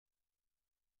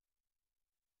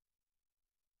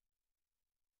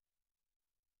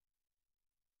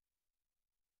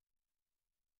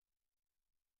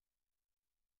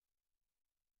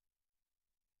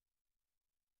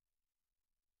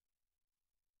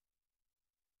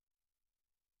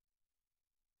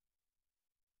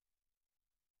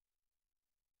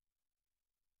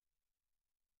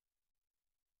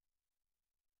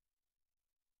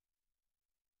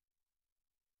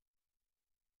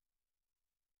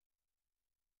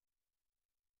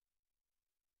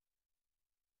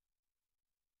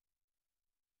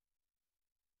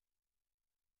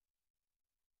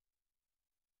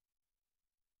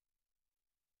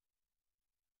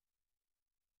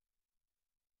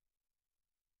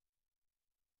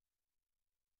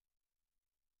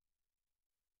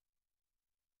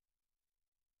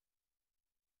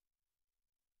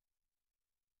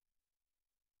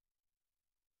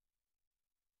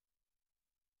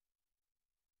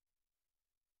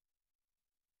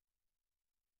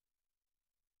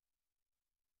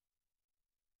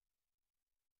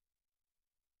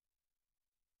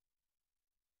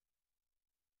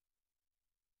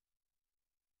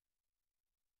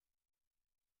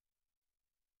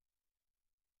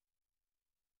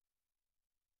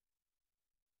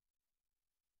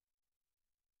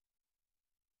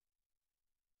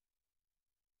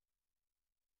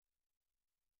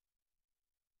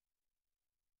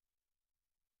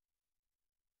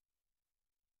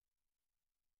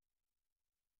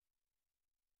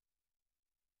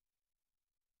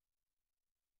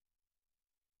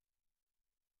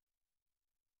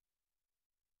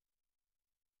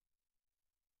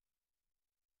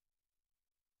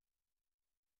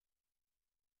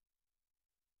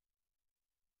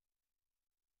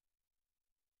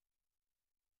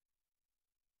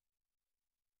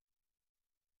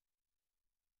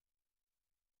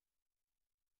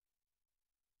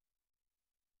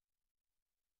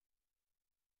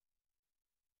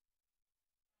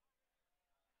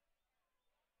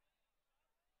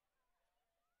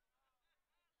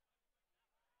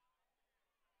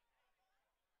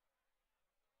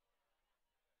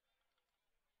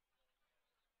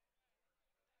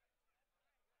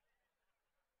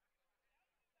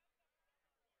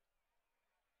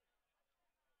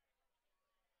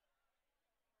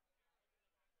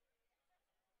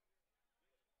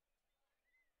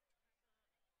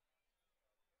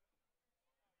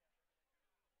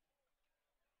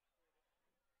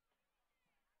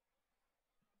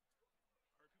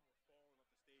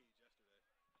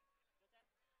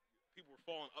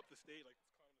falling up the stage, like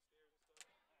climbing the stairs and stuff.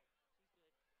 She's good.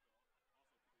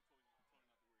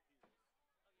 Also, because they told you not to wear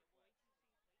heels.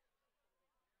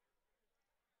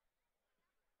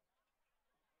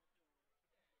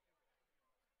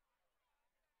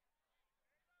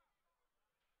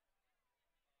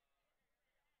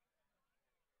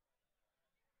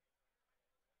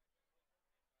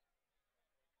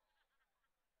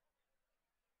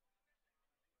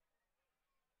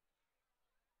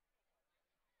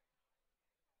 Oh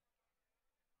yeah, well, wait till you see some of the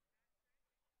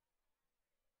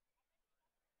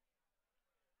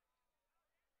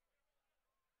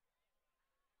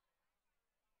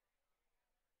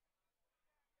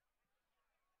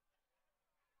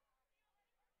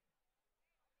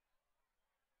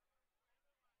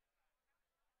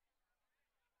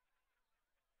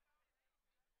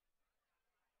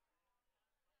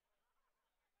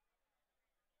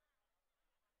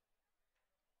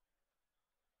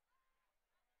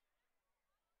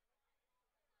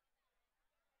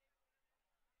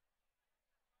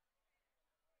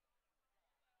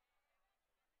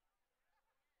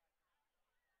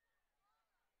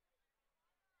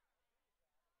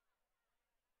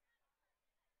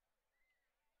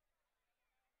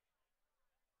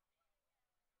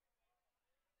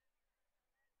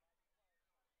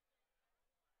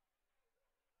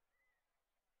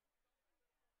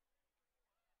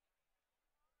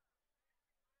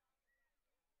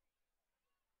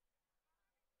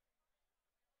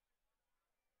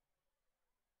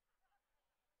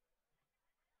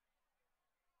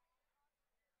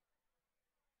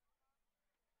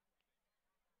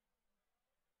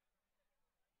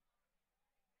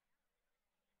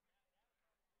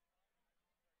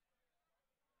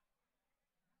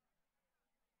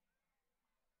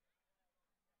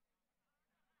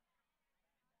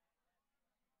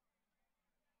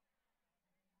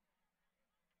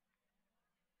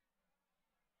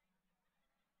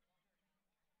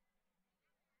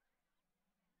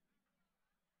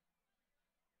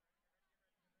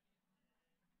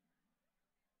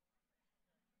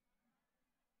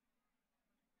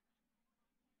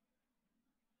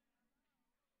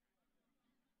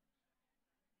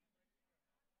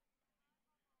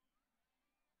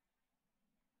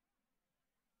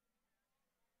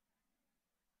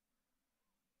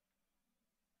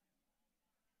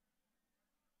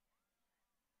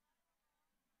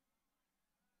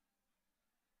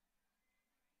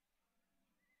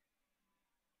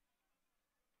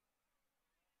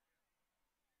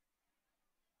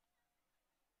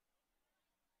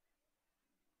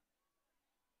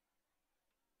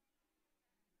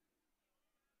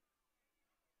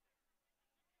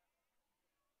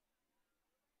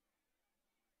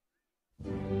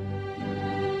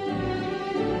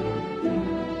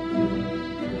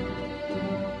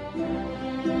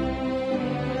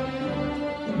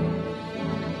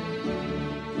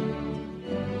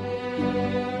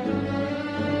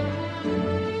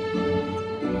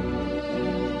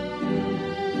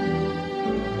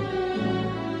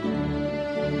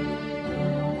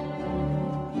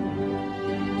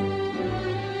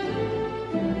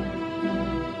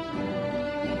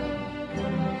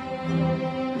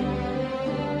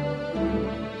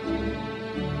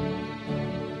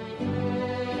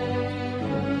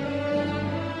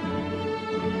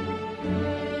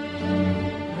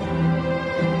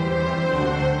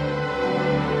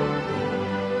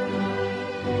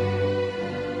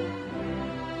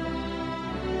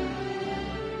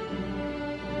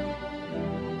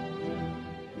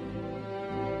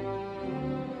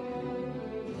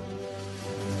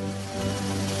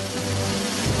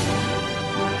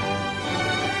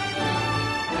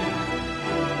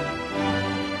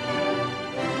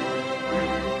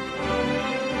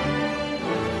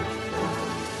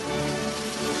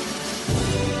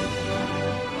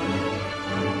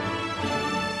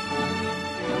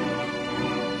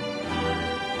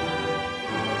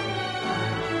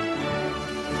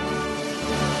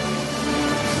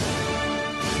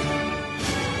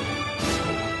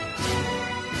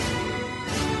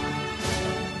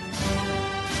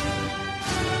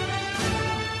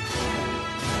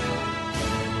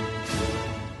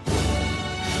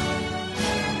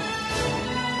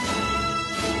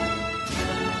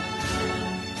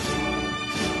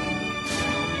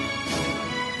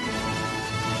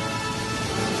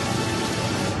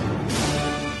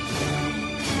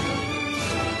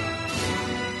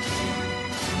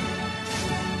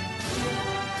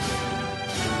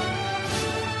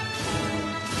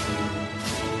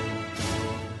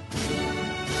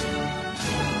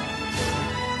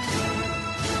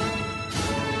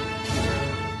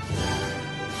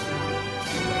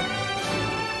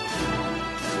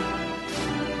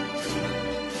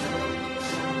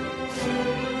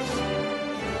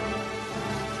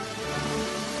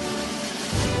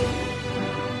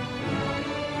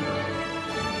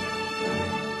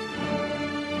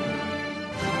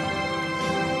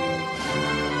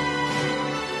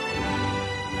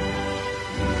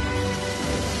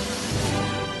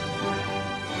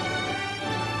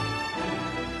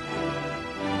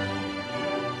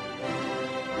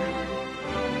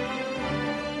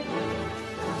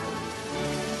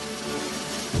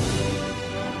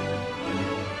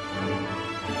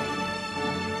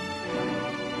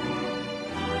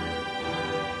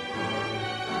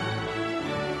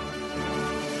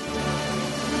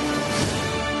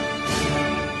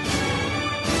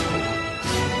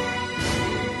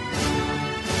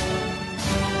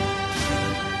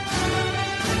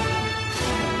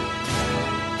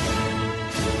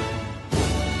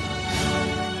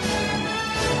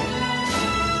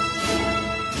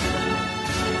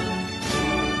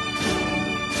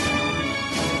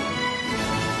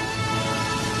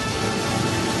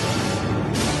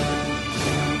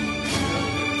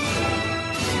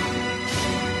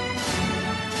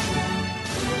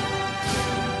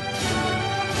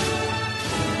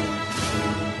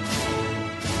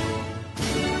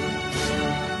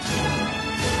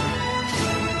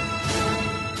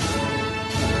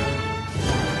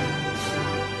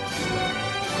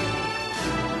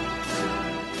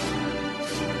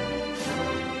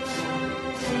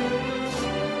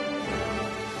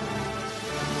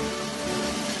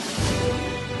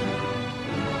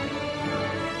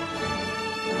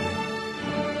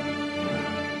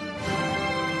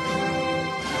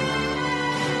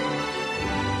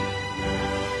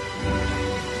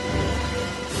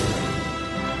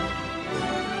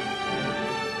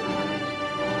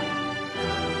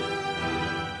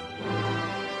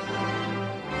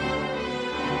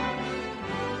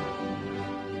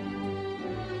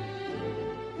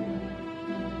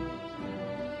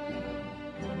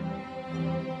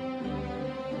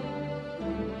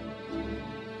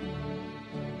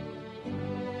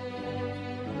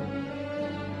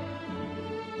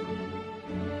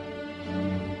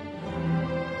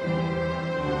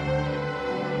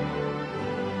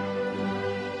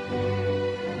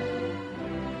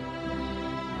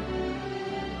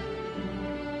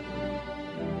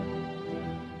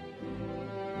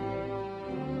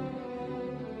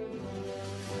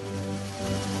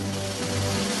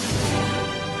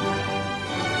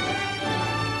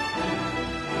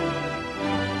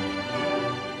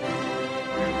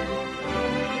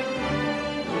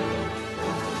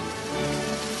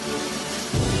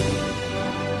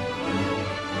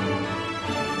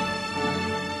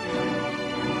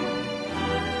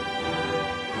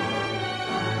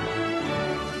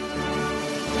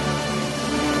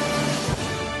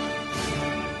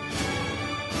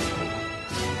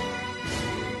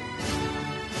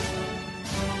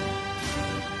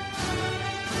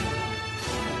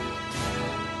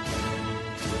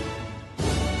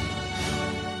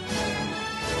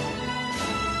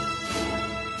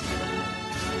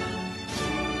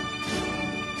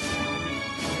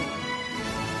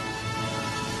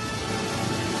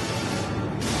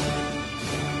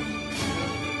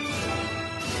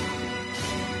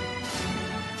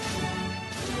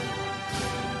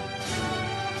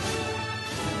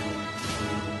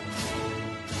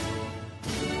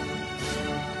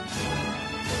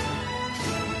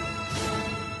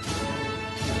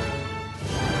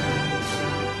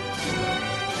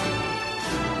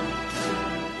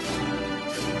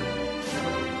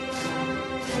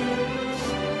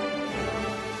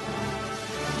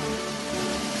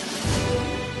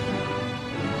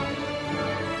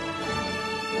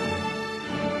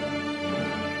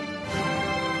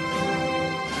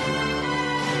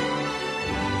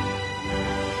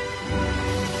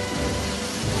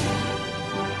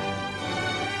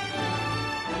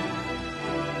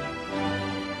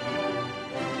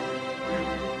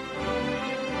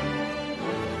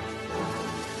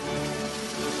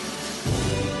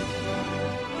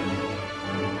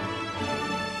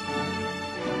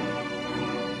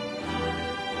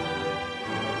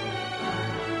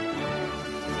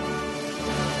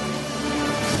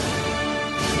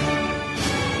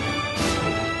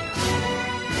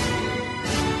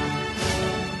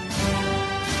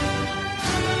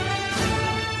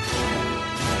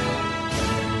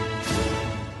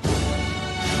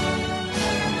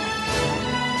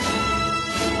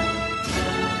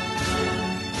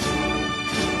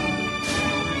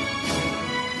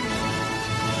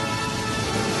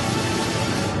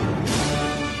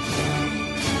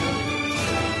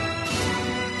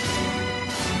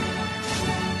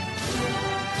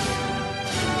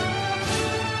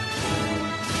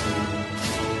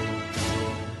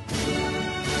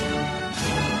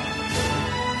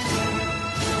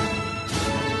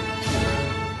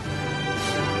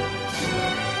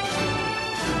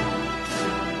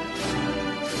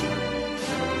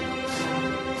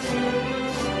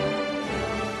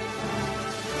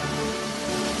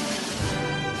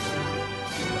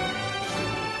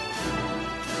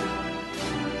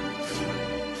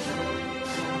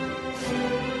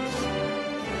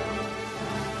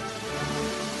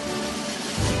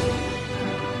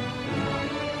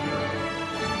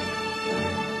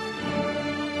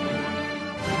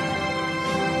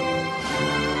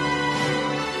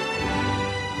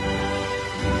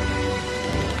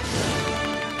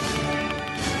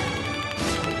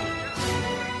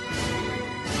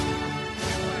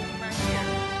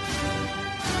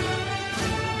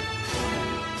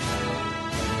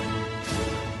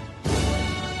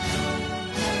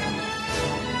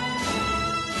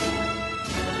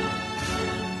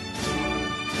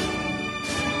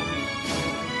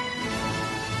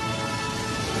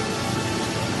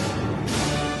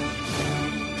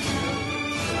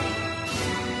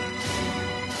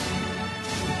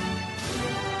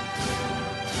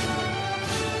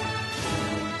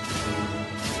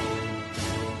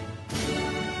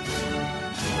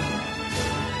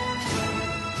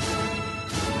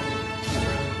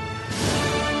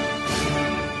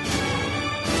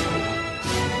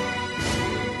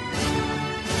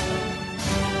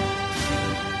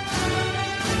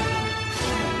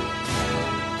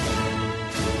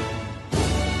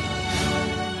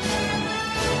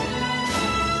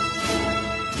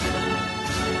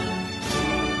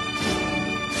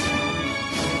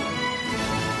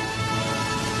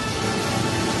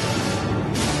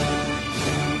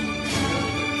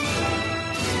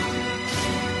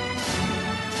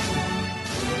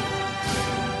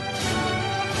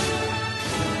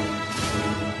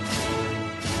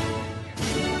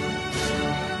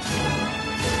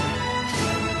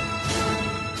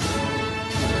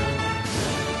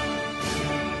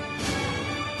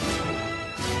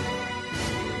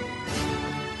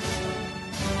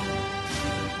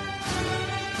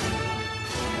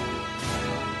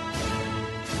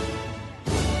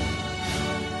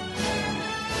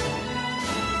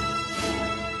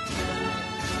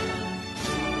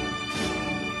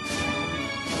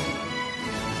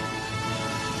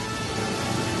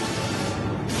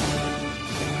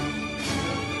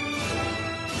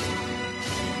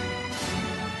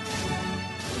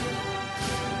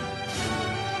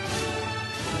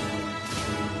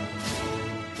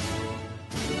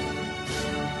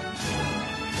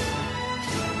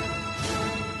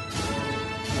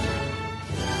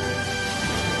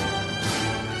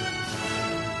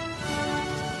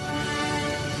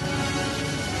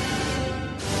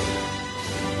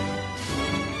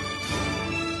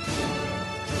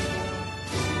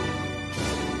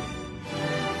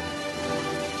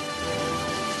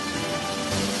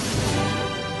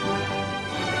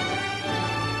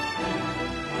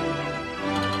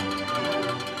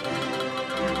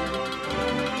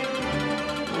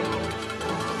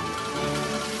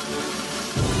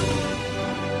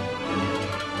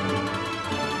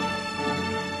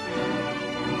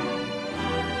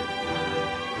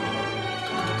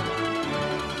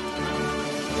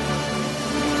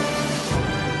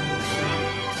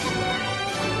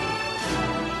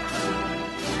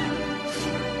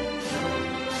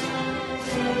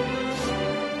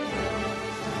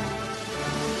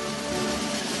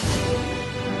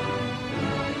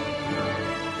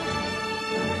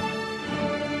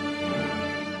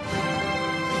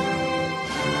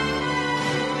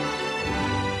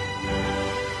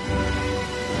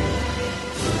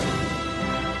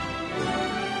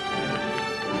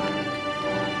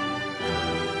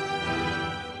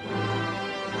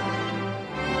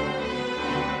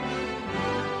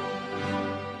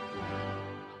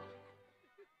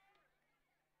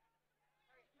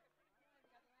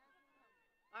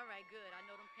right, good. I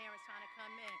know them parents trying to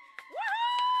come in.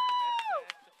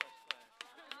 The best class,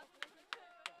 the first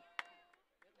class.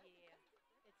 Yeah,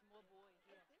 it's more boys.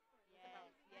 Yeah.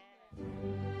 Yes, yes.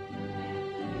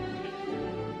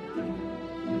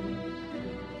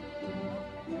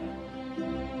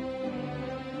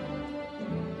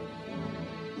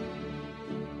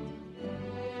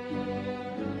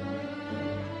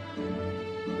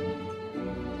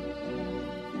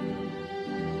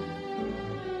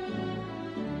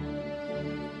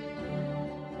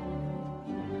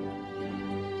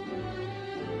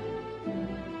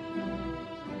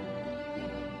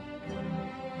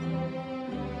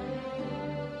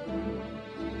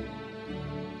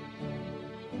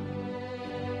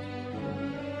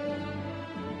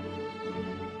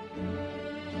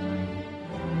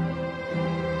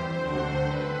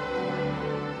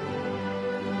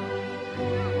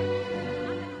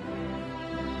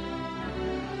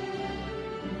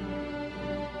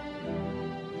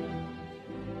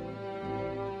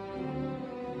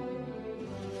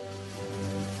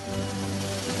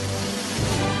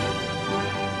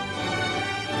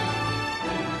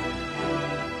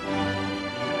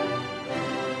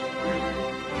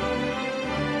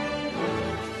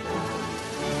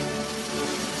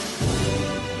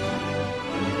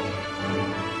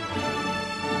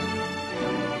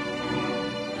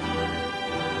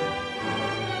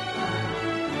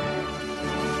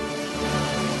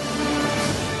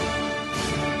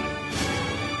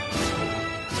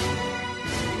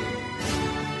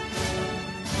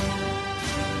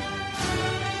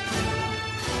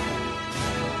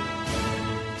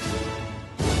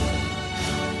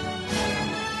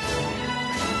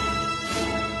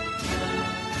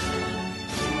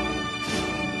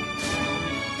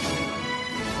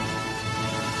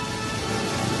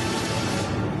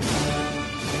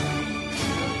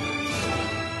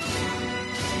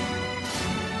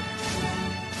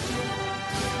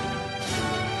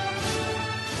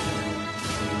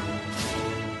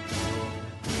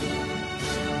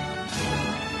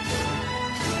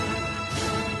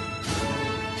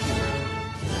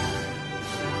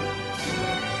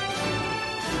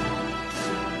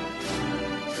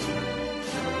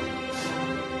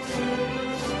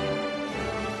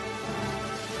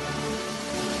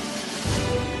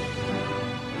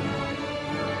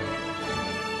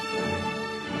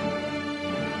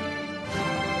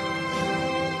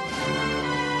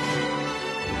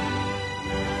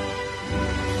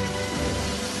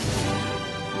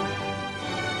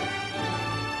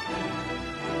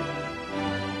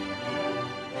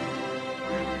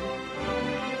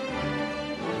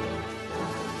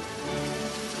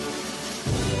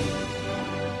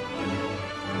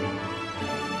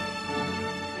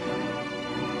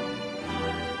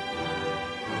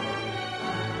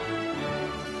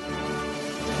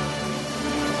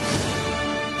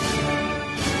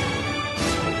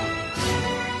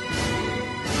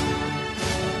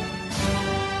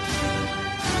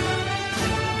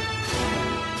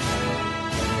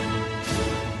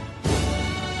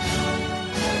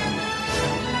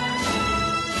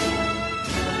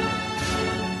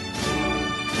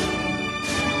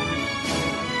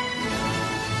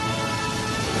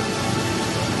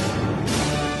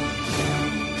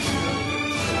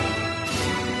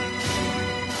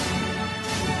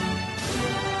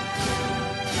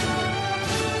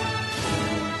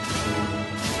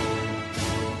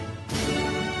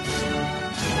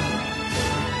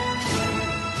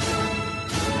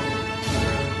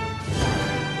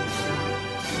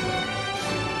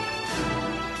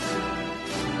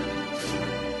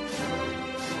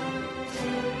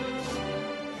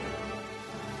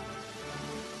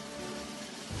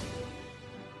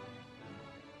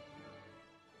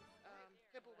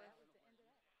 Hippolyth.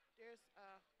 There's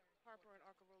Harper and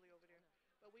Arcaroli over there.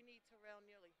 But we need Terrell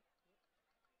Neely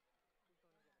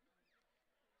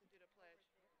to do the pledge.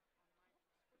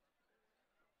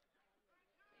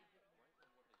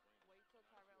 Wait till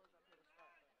Tyrell is up here to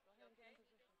start. Go ahead and get in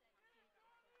position.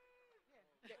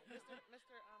 Yeah, Mr.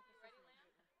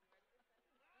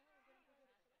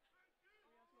 Christopher.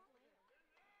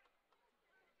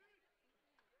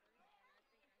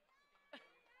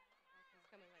 It's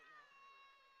coming right now.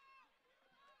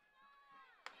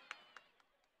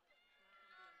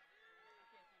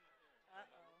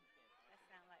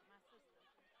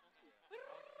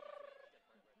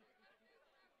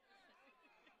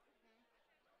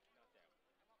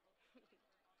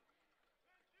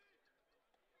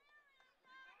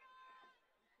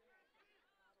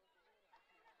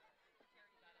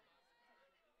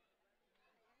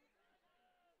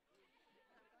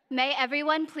 May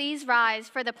everyone please rise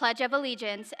for the Pledge of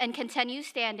Allegiance and continue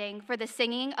standing for the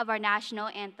singing of our national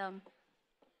anthem.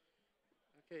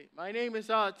 Okay, my name is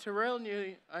Terrell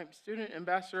Neely. I'm student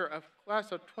ambassador of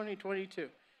class of 2022.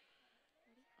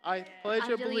 I pledge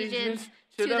allegiance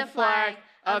to the flag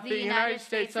of the United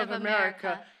States of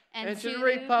America and to the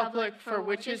republic for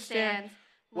which it stands,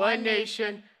 one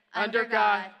nation, under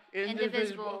God,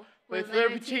 indivisible, with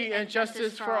liberty and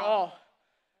justice for all.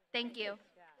 Thank you.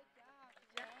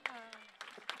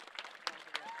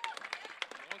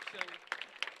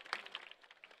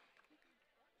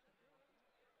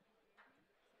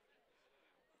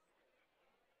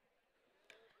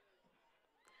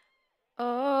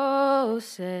 Oh,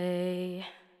 say,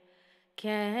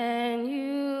 can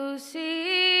you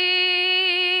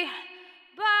see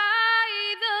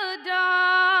by the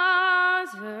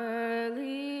dawn's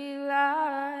early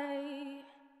light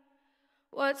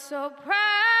what so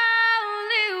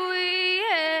proudly we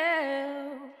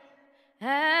hailed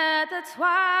at the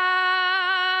twilight's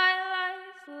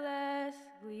last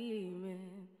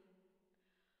gleaming,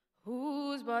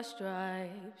 whose broad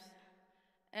stripes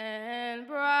and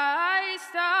bright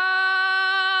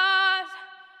stars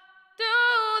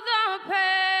through the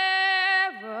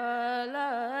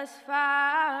perilous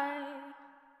fight,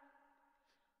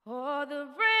 o'er the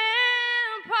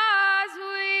ramparts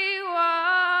we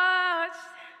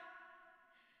watched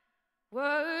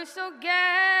were so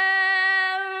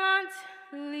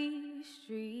gallantly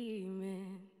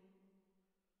streaming,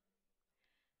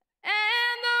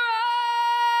 and the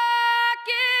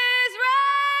rocket's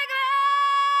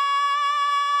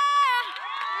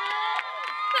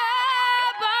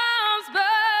bombs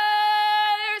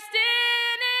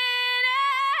bursting in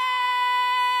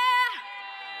air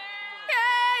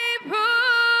gave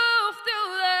proof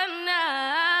through the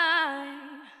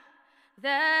night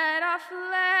that our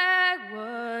flag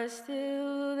was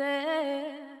still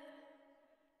there.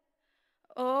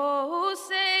 Oh,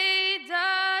 say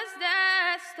does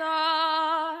that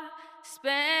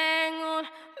star-spangled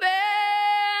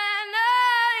banner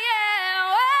yet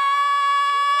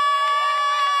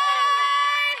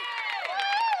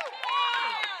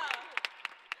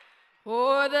wave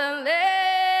o'er the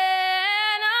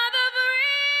land of the free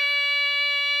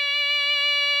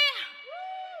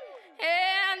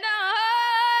and the home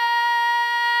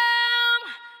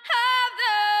of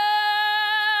the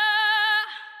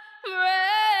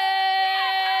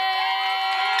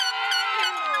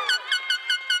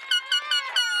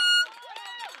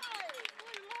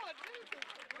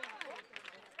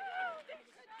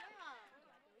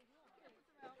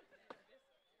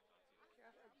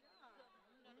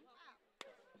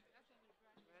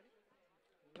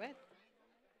Ready?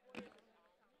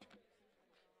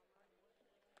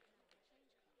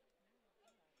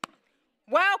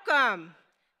 Welcome.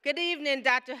 Good evening,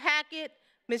 Dr. Hackett,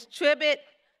 Ms. Tribbett,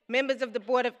 members of the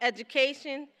Board of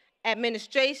Education,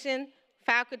 administration,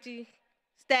 faculty,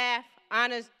 staff,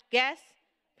 honors guests,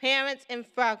 parents, and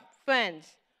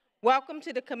friends. Welcome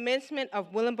to the commencement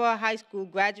of Willingboro High School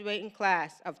graduating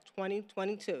class of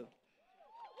 2022.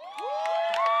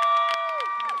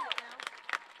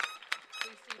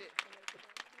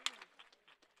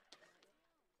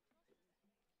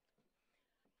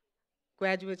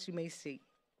 Graduates, you may seat.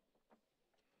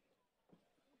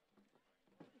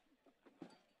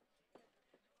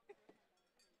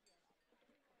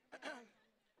 You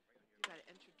gotta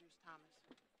introduce Thomas.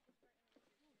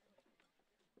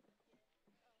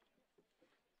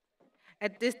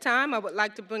 At this time, I would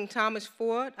like to bring Thomas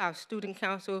Ford, our Student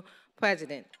Council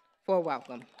President, for a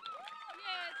welcome.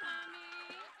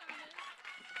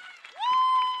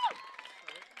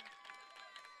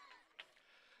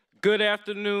 Good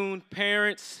afternoon,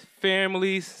 parents,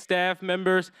 families, staff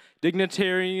members,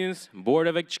 dignitarians, Board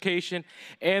of Education,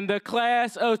 and the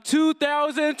class of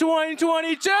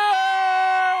 2022!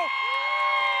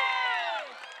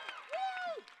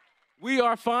 We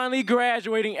are finally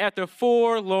graduating after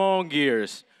 4 long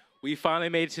years. We finally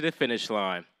made it to the finish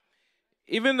line.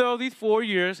 Even though these 4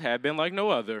 years have been like no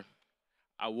other,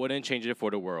 I wouldn't change it for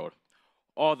the world.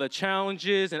 All the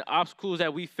challenges and obstacles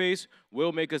that we face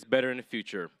will make us better in the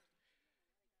future.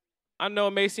 I know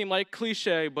it may seem like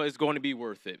cliche, but it's going to be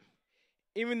worth it.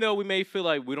 Even though we may feel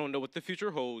like we don't know what the future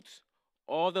holds,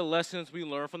 all the lessons we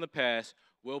learned from the past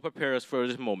will prepare us for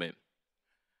this moment.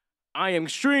 I am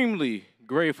extremely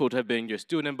grateful to have been your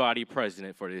student body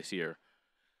president for this year.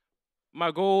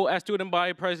 My goal as student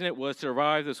body president was to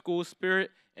revive the school spirit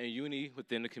and unity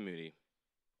within the community.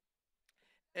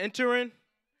 Entering,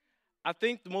 I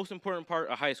think the most important part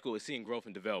of high school is seeing growth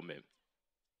and development.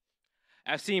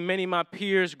 I've seen many of my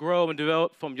peers grow and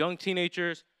develop from young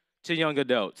teenagers to young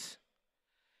adults.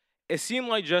 It seemed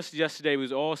like just yesterday we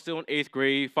was all still in 8th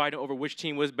grade fighting over which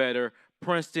team was better,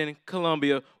 Princeton,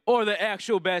 Columbia, or the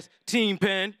actual best Team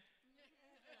Penn.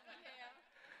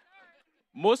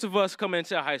 Most of us coming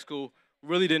into high school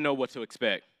really didn't know what to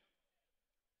expect.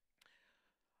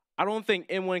 I don't think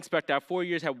anyone expected our 4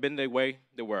 years have been the way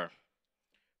they were.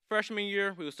 Freshman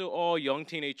year, we were still all young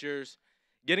teenagers,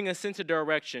 getting a sense of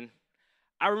direction.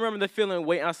 I remember the feeling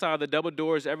waiting outside the double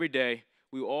doors every day.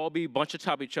 We would all be bunched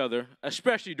atop each other,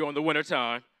 especially during the winter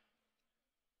time.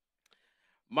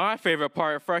 My favorite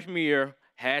part of freshman year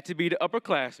had to be the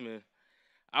upperclassmen.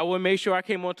 I would make sure I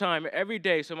came on time every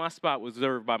day so my spot was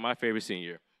reserved by my favorite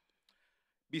senior.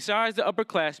 Besides the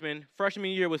upperclassmen,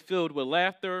 freshman year was filled with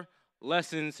laughter,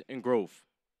 lessons, and growth.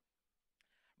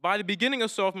 By the beginning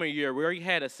of sophomore year, we already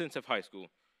had a sense of high school.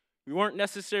 We weren't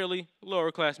necessarily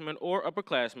lowerclassmen or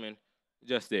upperclassmen,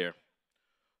 just there.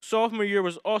 Sophomore year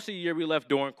was also the year we left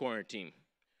during quarantine.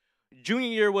 Junior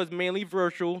year was mainly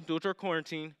virtual due to our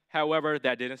quarantine. However,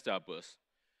 that didn't stop us.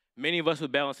 Many of us were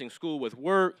balancing school with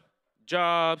work,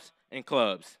 jobs, and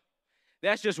clubs.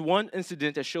 That's just one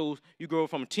incident that shows you grow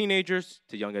from teenagers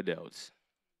to young adults.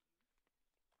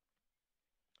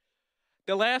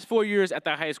 The last 4 years at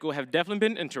the high school have definitely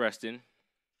been interesting.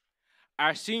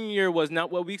 Our senior year was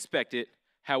not what we expected.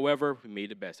 However, we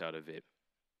made the best out of it.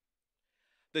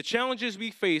 The challenges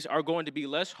we face are going to be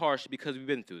less harsh because we've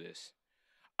been through this.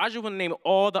 I just want to name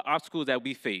all the obstacles that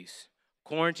we face.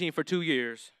 Quarantine for 2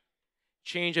 years,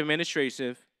 change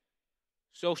administrative,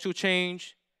 social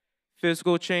change,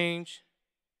 physical change,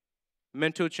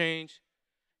 mental change,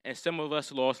 and some of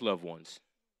us lost loved ones.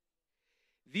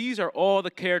 These are all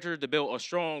the characters to build a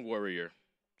strong warrior.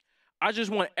 I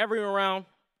just want everyone around,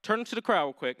 turn to the crowd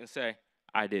real quick and say,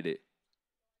 I did it.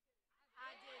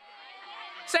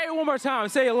 Say it one more time.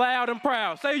 Say it loud and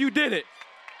proud. Say you did it. I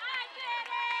did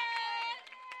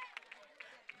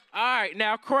it! All right,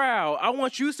 now crowd, I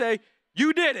want you to say,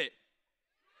 you did it.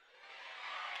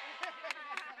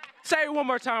 Say it one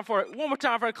more time for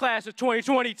the class of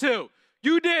 2022.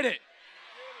 You did it.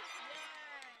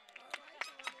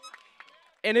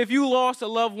 And if you lost a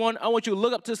loved one, I want you to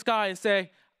look up to the sky and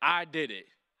say, I did it.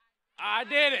 I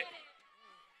did it.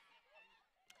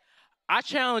 I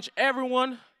challenge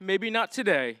everyone, maybe not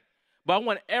today, but I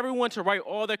want everyone to write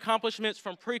all the accomplishments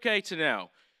from pre-K to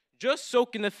now. Just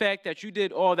soak in the fact that you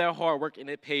did all that hard work and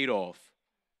it paid off.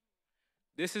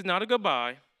 This is not a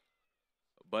goodbye,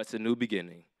 but it's a new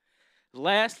beginning.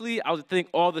 Lastly, I would thank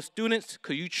all the students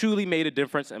because you truly made a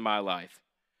difference in my life.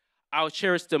 I will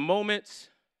cherish the moments,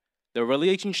 the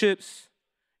relationships,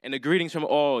 and the greetings from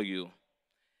all of you.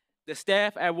 The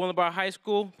staff at Willingboro High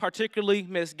School, particularly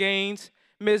Ms. Gaines,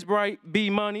 Ms. Bright, B.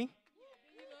 Money,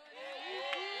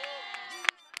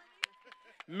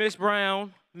 Ms.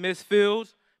 Brown, Ms.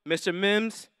 Fields, Mr.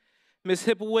 Mims, Ms.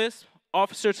 Hippowitz,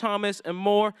 Officer Thomas, and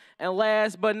more. And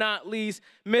last but not least,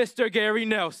 Mr. Gary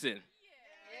Nelson.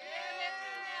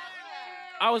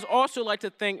 I would also like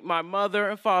to thank my mother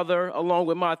and father, along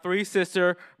with my 3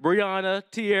 sisters, Brianna,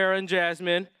 Tiara, and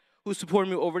Jasmine, who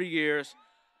supported me over the years.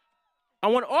 I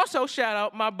want to also shout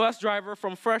out my bus driver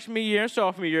from freshman year and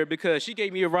sophomore year because she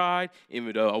gave me a ride,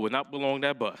 even though I would not belong to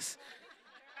that bus.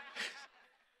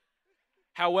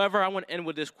 However, I want to end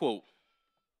with this quote.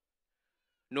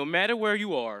 No matter where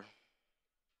you are,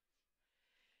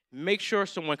 make sure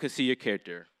someone can see your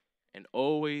character. And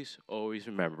always, always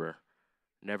remember,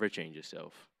 never change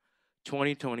yourself.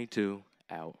 2022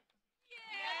 out.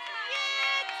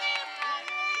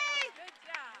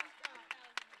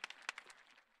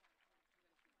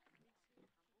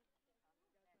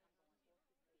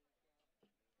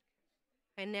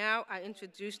 And now I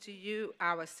introduce to you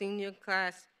our senior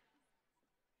class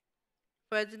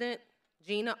president,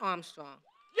 Gina Armstrong.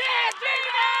 Yeah,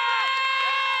 Gina!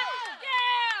 Yeah!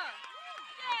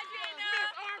 Yeah, Gina!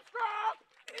 Let's go,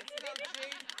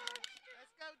 G.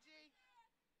 Let's go, G.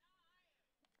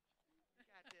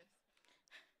 Got this.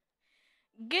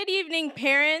 Good evening,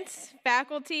 parents,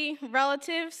 faculty,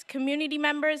 relatives, community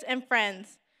members, and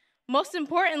friends. Most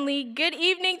importantly, good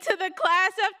evening to the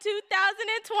class of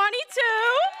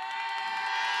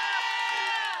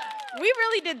 2022. We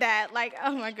really did that, like,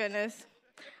 oh my goodness.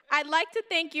 I'd like to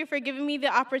thank you for giving me the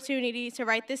opportunity to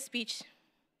write this speech.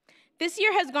 This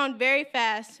year has gone very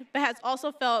fast, but has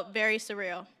also felt very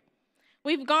surreal.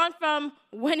 We've gone from,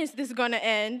 when is this gonna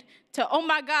end, to, oh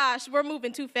my gosh, we're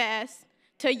moving too fast,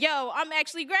 to, yo, I'm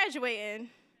actually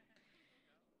graduating.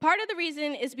 Part of the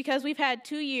reason is because we've had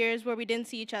 2 years where we didn't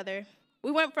see each other.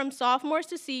 We went from sophomores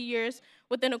to seniors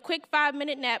within a quick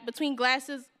 5-minute nap between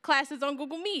classes on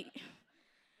Google Meet.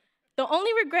 The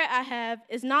only regret I have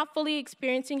is not fully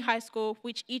experiencing high school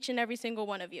with each and every single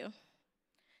one of you.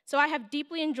 so I have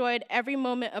deeply enjoyed every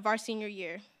moment of our senior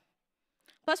year.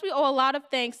 Plus, we owe a lot of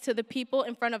thanks to the people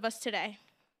in front of us today.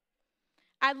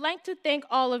 I'd like to thank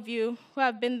all of you who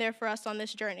have been there for us on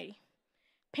this journey.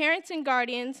 Parents and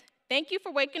guardians, thank you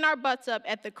for waking our butts up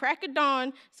at the crack of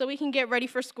dawn so we can get ready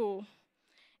for school.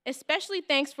 Especially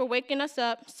thanks for waking us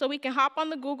up so we can hop on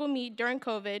the Google Meet during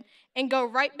COVID and go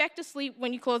right back to sleep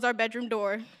when you close our bedroom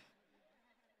door.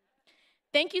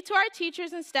 Thank you to our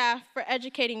teachers and staff for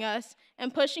educating us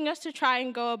and pushing us to try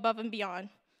and go above and beyond.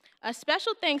 A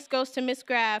special thanks goes to Ms.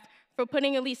 Graff for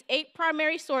putting at least 8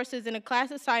 primary sources in a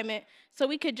class assignment so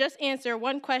we could just answer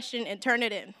one question and turn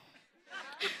it in.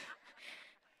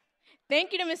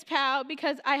 Thank you to Ms. Powell,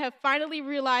 because I have finally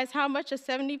realized how much a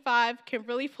 75 can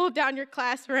really pull down your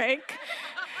class rank.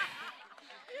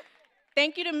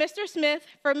 Thank you to Mr. Smith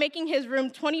for making his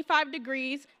room 25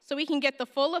 degrees so we can get the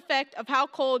full effect of how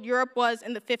cold Europe was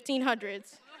in the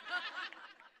 1500s.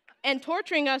 And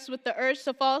torturing us with the urge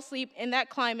to fall asleep in that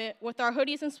climate with our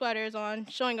hoodies and sweaters on,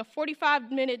 showing a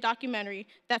 45-minute documentary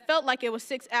that felt like it was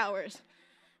 6 hours.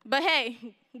 But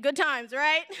hey, good times,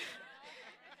 right?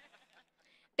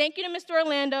 Thank you to Mr.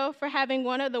 Orlando for having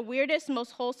one of the weirdest,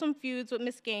 most wholesome feuds with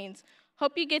Ms. Gaines.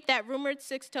 Hope you get that rumored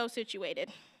 6-toe situated.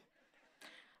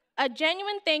 A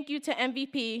genuine thank you to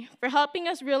MVP for helping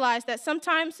us realize that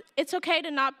sometimes it's okay to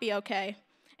not be okay,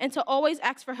 and to always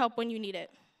ask for help when you need it.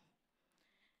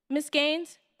 Ms.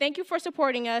 Gaines, thank you for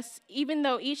supporting us, even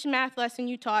though each math lesson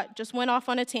you taught just went off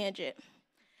on a tangent.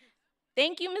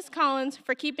 Thank you, Ms. Collins,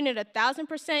 for keeping it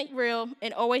 1,000% real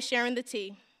and always sharing the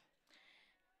tea.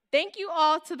 Thank you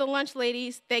all to the lunch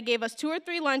ladies that gave us 2 or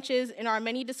 3 lunches in our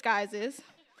many disguises.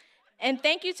 And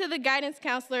thank you to the guidance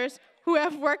counselors who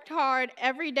have worked hard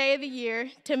every day of the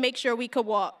year to make sure we could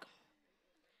walk.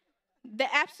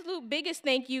 The absolute biggest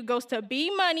thank you goes to B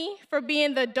Money for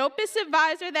being the dopest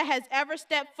advisor that has ever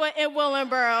stepped foot in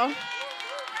Willingboro.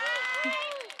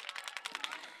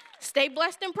 Stay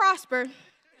blessed and prosper.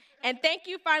 And thank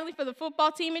you finally for the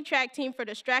football team and track team for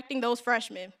distracting those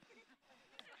freshmen.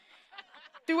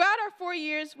 Throughout our 4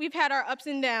 years, we've had our ups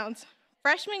and downs.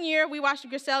 Freshman year, we watched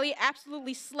Griselli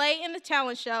absolutely slay in the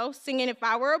talent show, singing If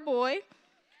I Were a Boy.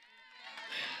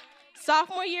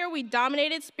 Sophomore year, we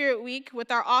dominated Spirit Week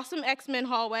with our awesome X-Men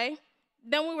hallway.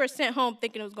 Then we were sent home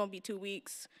thinking it was going to be 2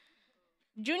 weeks.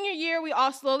 Junior year, we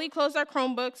all slowly closed our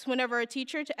Chromebooks whenever a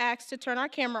teacher asked to turn our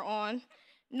camera on,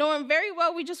 knowing very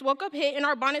well we just woke up hit in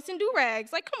our bonnets and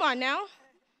do-rags. Like, come on now.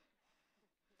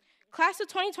 Class of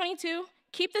 2022,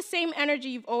 keep the same energy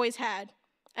you've always had.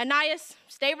 Anais,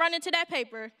 stay running to that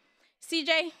paper.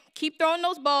 CJ, keep throwing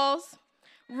those balls.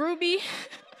 Ruby,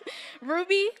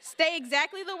 Ruby, stay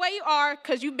exactly the way you are,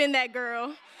 because you've been that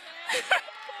girl.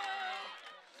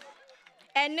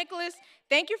 And Nicholas,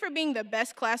 thank you for being the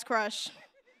best class crush.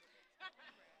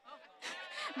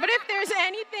 But if there's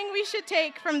anything we should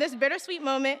take from this bittersweet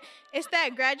moment, it's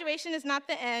that graduation is not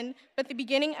the end, but the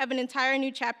beginning of an entire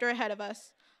new chapter ahead of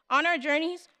us. On our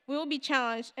journeys, we will be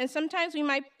challenged, and sometimes we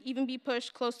might even be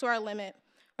pushed close to our limit.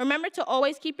 Remember to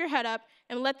always keep your head up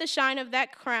and let the shine of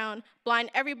that crown blind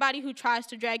everybody who tries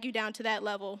to drag you down to that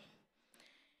level.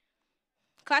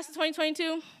 Class of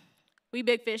 2022, we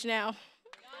big fish now.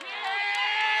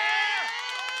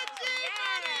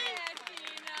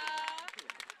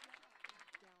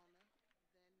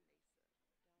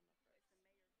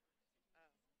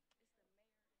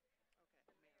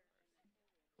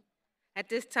 At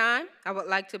this time, I would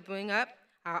like to bring up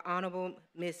our Honorable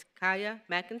Ms. Kaya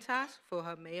McIntosh for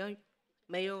her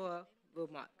mayoral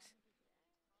remarks.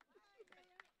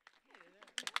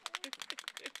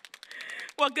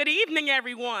 Well, good evening,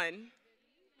 everyone.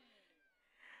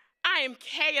 I am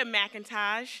Kaya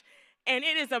McIntosh, and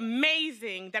it is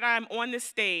amazing that I'm on the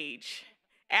stage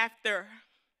after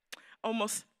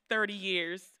almost 30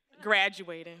 years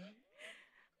graduating,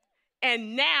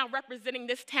 and now representing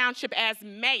this township as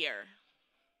mayor.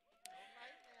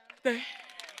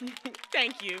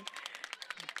 Thank you.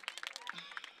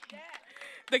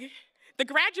 The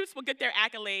graduates will get their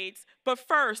accolades, but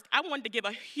first, I wanted to give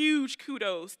a huge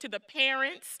kudos to the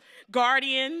parents,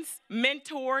 guardians,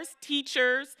 mentors,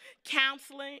 teachers,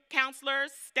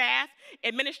 counselors, staff,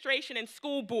 administration, and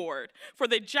school board for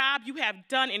the job you have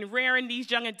done in rearing these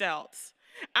young adults.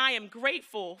 I am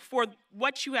grateful for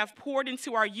what you have poured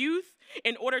into our youth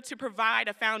in order to provide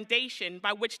a foundation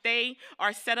by which they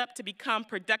are set up to become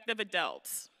productive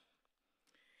adults.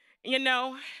 You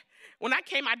know, when I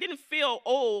came, I didn't feel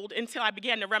old until I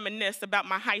began to reminisce about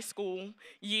my high school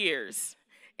years.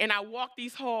 And I walked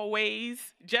these hallways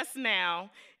just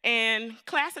now, and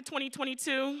class of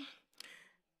 2022,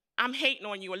 I'm hating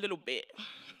on you a little bit.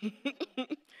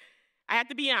 I have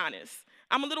to be honest.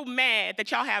 I'm a little mad that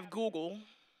y'all have Google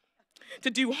to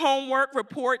do homework,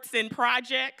 reports, and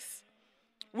projects.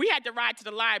 We had to ride to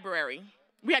the library.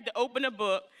 We had to open a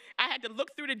book. I had to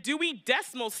look through the Dewey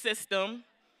Decimal System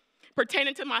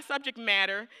pertaining to my subject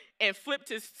matter and flip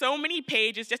to so many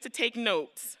pages just to take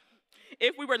notes.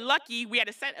 If we were lucky, we had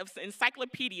a set of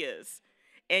encyclopedias,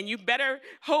 and you better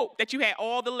hope that you had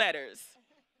all the letters.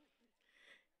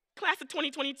 Class of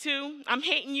 2022, I'm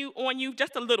hating on you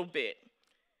just a little bit.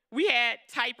 We had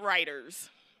typewriters.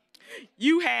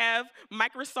 You have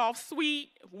Microsoft Suite,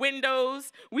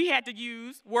 Windows. We had to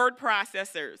use word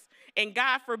processors. And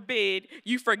God forbid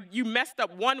you messed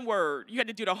up one word. You had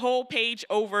to do the whole page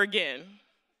over again. And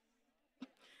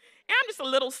I'm just a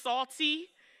little salty.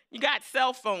 You got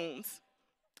cell phones.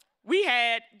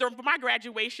 For my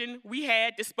graduation, we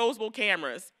had disposable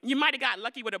cameras. You might have got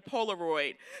lucky with a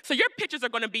Polaroid. So your pictures are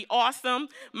going to be awesome.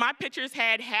 My pictures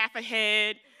had half a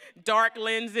head, dark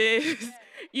lenses,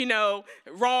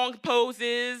 wrong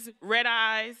poses, red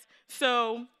eyes.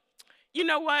 So, you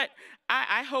know what?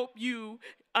 I hope you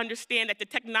understand that the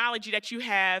technology that you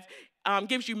have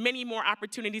gives you many more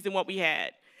opportunities than what we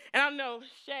had. And I don't know,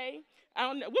 Shay,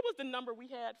 what was the number we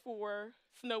had for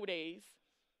snow days?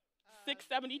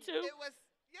 672? It was,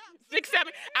 yeah.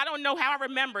 670. I don't know how I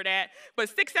remember that, but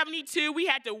 672, we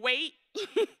had to wait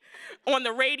on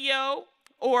the radio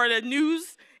or the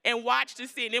news and watch to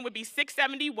see, and it would be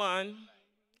 671,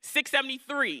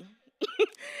 673.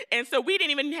 And so we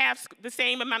didn't even have the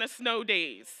same amount of snow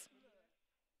days.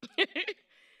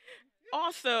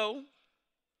 Also,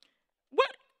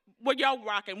 what y'all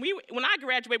rocking? When I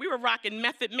graduated, we were rocking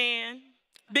Method Man,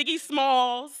 Biggie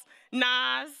Smalls,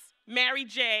 Nas, Mary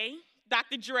J.,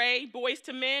 Dr. Dre, Boyz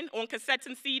II Men on cassettes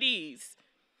and CDs.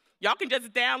 Y'all can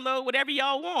just download whatever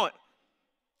y'all want.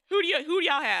 Who do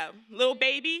y'all have? Lil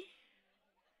Baby?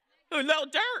 Who, Lil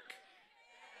Durk?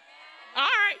 All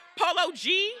right, Polo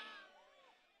G,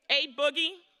 A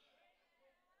Boogie.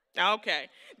 Okay,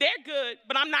 they're good,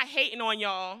 but I'm not hating on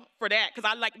y'all for that because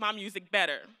I like my music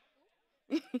better.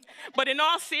 But in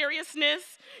all seriousness,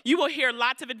 you will hear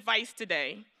lots of advice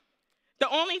today. The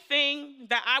only thing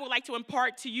that I would like to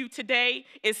impart to you today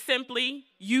is simply,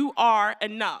 you are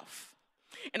enough.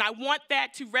 And I want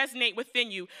that to resonate within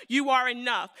you. You are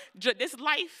enough. This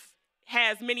life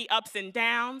has many ups and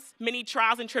downs, many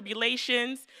trials and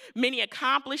tribulations, many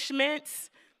accomplishments,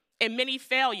 and many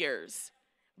failures.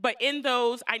 But in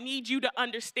those, I need you to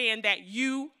understand that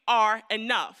you are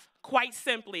enough. Quite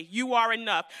simply, you are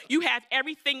enough. You have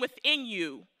everything within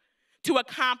you to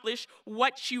accomplish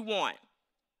what you want.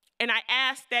 And I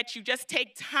ask that you just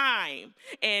take time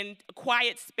and a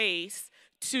quiet space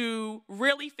to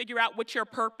really figure out what your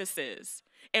purpose is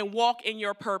and walk in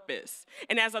your purpose.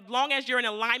 And as long as you're in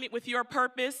alignment with your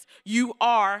purpose, you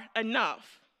are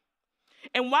enough.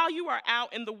 And while you are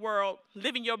out in the world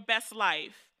living your best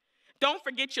life, don't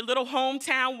forget your little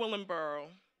hometown, Willingboro.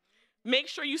 Make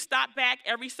sure you stop back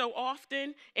every so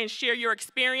often and share your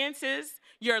experiences,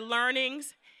 your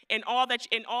learnings, and all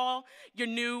your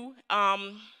new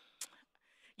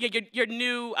your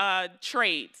new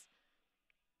trades.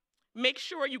 Make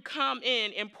sure you come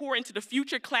in and pour into the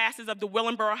future classes of the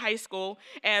Willingboro High School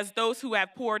as those who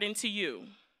have poured into you.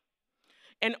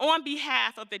 And on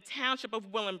behalf of the Township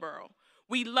of Willingboro,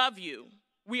 we love you,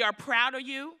 we are proud of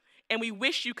you, and we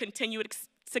wish you continued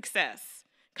success.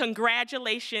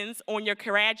 Congratulations on your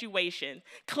graduation,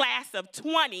 class of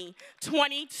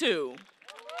 2022.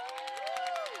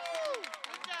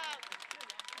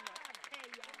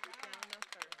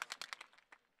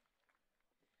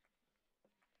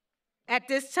 At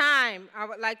this time, I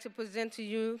would like to present to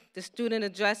you the student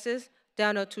addresses,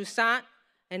 Delno Toussaint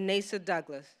and Nasa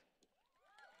Douglas.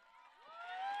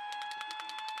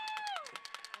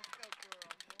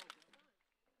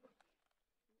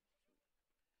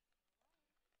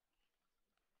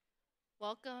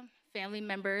 Welcome, family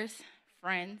members,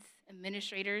 friends,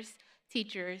 administrators,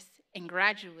 teachers, and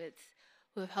graduates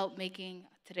who have helped making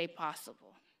today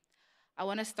possible. I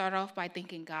want to start off by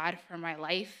thanking God for my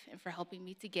life and for helping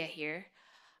me to get here.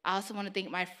 I also want to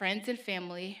thank my friends and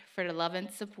family for the love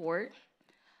and support.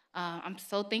 I'm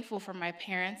so thankful for my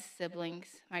parents, siblings,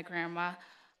 my grandma,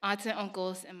 aunts and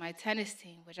uncles, and my tennis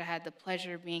team, which I had the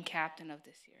pleasure of being captain of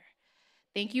this year.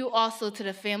 Thank you also to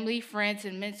the family, friends,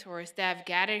 and mentors that have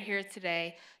gathered here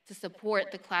today to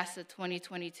support the class of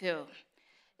 2022.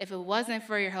 If it wasn't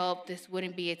for your help, this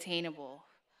wouldn't be attainable.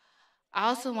 I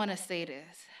also want to say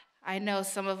this. I know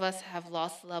some of us have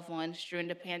lost loved ones during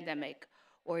the pandemic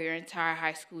or your entire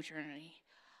high school journey.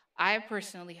 I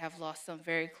personally have lost some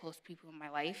very close people in my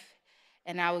life,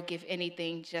 and I would give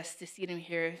anything just to see them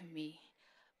here with me.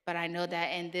 But I know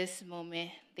that in this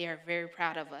moment, they are very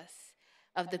proud of us,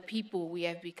 of the people we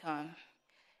have become.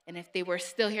 And if they were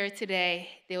still here today,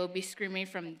 they would be screaming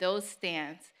from those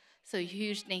stands. So a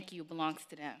huge thank you belongs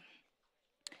to them.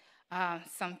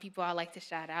 Some people I like to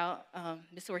shout out,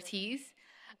 Miss Ortiz.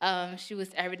 She was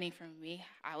everything for me.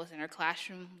 I was in her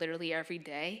classroom literally every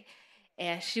day.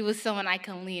 And she was someone I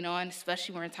can lean on,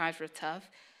 especially when times were tough.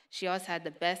 She always had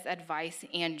the best advice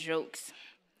and jokes.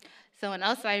 Someone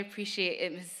else I appreciate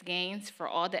is Ms. Gaines for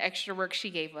all the extra work she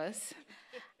gave us.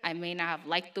 I may not have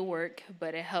liked the work,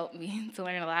 but it helped me to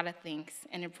learn a lot of things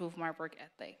and improve my work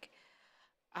ethic.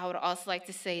 I would also like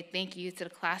to say thank you to the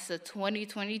class of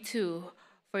 2022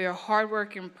 for your hard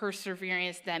work and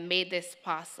perseverance that made this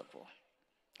possible.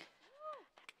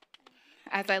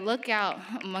 As I look out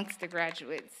amongst the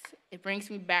graduates, it brings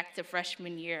me back to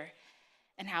freshman year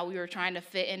and how we were trying to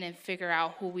fit in and figure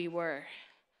out who we were.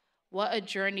 What a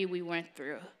journey we went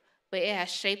through, but it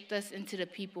has shaped us into the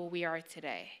people we are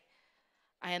today.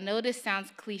 I know this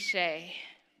sounds cliche,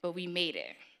 but we made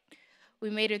it. We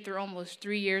made it through almost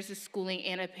 3 years of schooling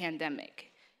and a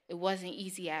pandemic. It wasn't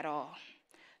easy at all.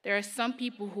 There are some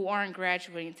people who aren't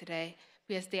graduating today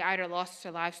because they either lost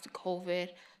their lives to COVID,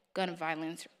 gun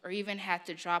violence, or even had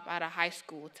to drop out of high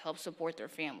school to help support their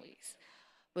families.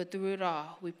 But through it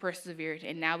all, we persevered,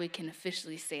 and now we can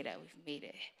officially say that we've made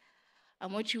it. I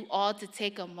want you all to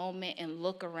take a moment and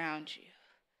look around you.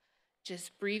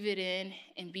 Just breathe it in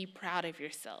and be proud of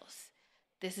yourselves.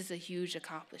 This is a huge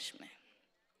accomplishment.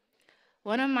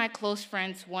 One of my close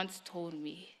friends once told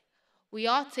me, we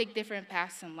all take different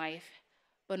paths in life,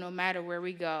 but no matter where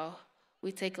we go,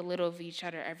 we take a little of each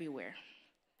other everywhere.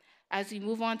 As we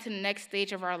move on to the next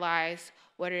stage of our lives,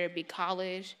 whether it be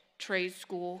college, trade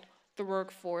school, the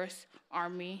workforce,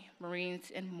 Army,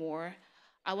 Marines, and more,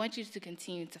 I want you to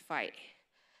continue to fight.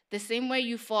 The same way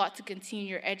you fought to continue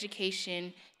your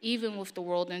education, even with the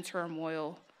world in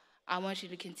turmoil, I want you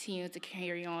to continue to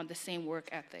carry on the same work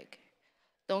ethic.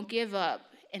 Don't give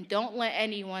up, and don't let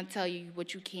anyone tell you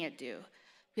what you can't do,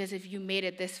 because if you made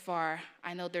it this far,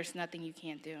 I know there's nothing you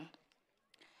can't do.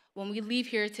 When we leave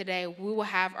here today, we will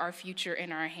have our future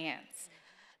in our hands.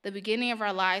 The beginning of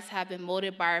our lives have been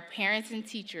molded by our parents and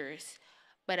teachers,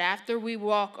 but after we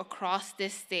walk across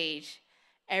this stage,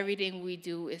 everything we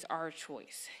do is our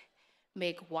choice.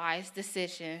 Make wise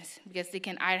decisions because they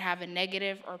can either have a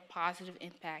negative or positive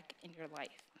impact in your life.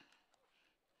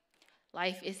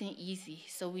 Life isn't easy,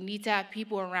 so we need to have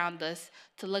people around us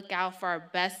to look out for our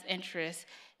best interests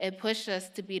and push us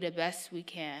to be the best we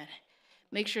can.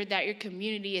 Make sure that your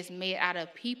community is made out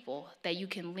of people that you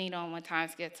can lean on when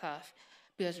times get tough,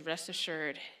 because rest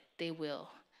assured, they will.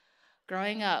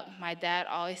 Growing up, my dad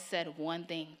always said one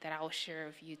thing that I will share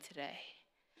with you today.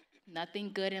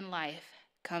 Nothing good in life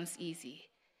comes easy.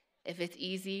 If it's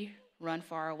easy, run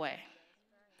far away.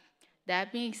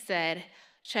 That being said,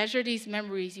 treasure these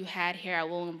memories you had here at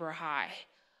Willingboro High.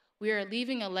 We are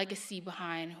leaving a legacy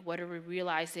behind, whether we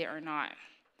realize it or not.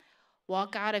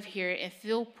 Walk out of here and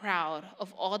feel proud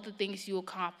of all the things you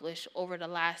accomplished over the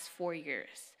last 4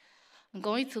 years. I'm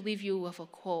going to leave you with a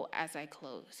quote as I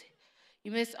close.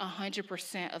 You miss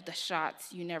 100% of the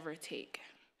shots you never take.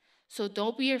 So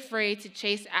don't be afraid to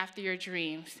chase after your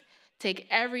dreams. Take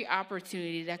every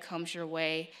opportunity that comes your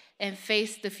way and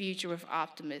face the future with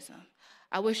optimism.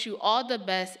 I wish you all the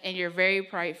best in your very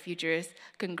bright futures.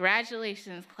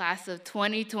 Congratulations, class of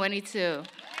 2022.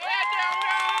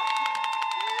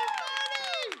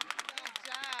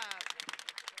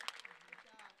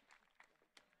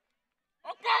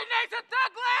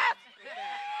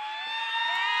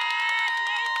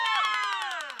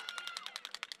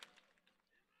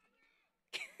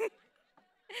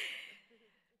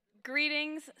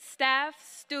 Greetings, staff,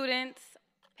 students,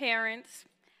 parents,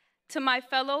 to my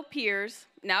fellow peers,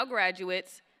 now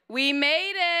graduates, we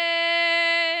made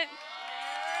it!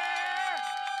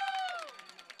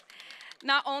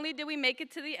 Not only did we make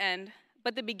it to the end,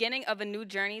 but the beginning of a new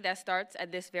journey that starts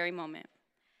at this very moment.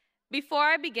 Before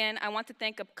I begin, I want to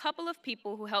thank a couple of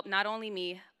people who helped not only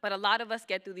me, but a lot of us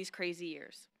get through these crazy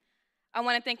years. I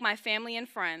want to thank my family and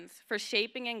friends for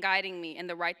shaping and guiding me in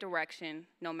the right direction,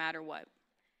 no matter what.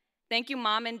 Thank you,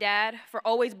 Mom and Dad, for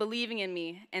always believing in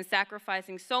me and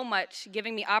sacrificing so much,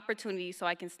 giving me opportunities so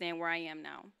I can stand where I am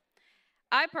now.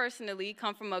 I personally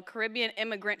come from a Caribbean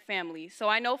immigrant family, so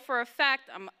I know for a fact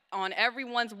I'm on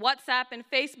everyone's WhatsApp and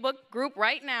Facebook group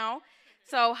right now.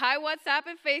 So hi, WhatsApp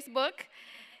and Facebook.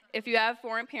 If you have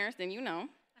foreign parents, then you know.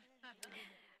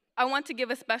 I want to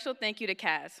give a special thank you to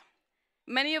Kaz.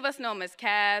 Many of us know him as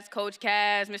Kaz, Coach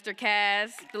Kaz, Mr.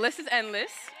 Kaz. The list is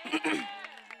endless.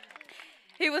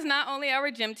 He was not only our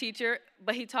gym teacher,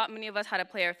 but he taught many of us how to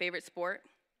play our favorite sport.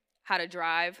 How to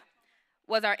Drive,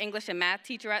 was our English and math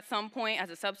teacher at some point as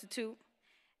a substitute,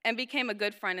 and became a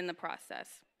good friend in the process.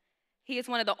 He is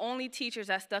one of the only teachers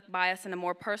that stuck by us in a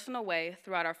more personal way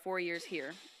throughout our 4 years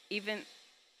here, even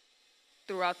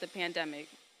throughout the pandemic.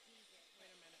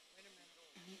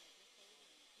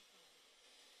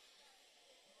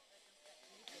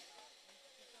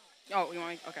 Oh, you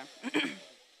want me? Okay.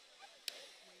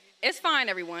 It's fine,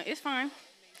 everyone. It's fine.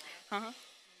 Uh-huh.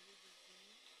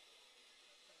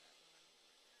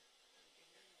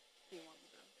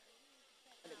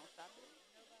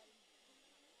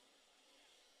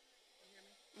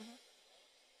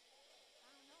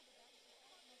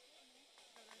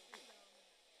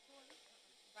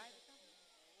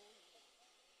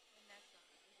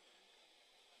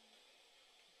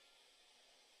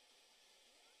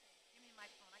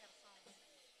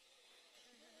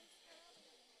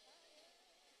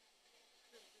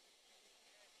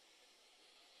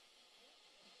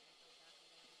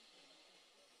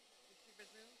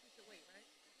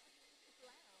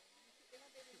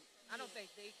 I don't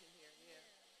think they can hear,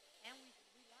 yeah. And we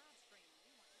live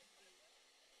stream.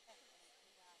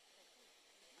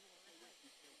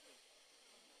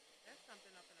 That's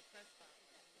something up in the press box.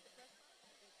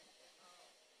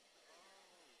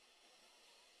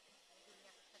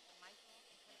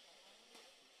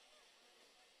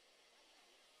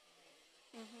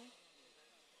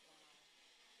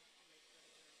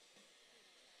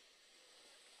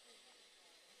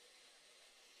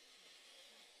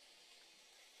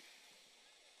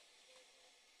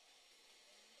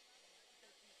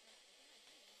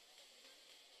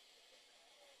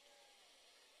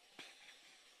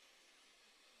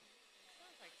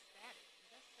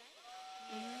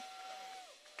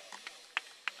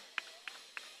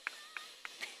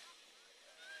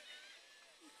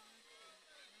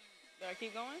 Do I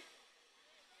keep going?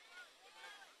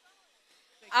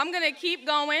 I'm gonna keep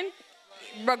going,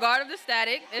 regardless of the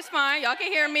static. It's fine, y'all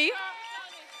can hear me.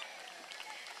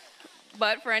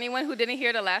 But for anyone who didn't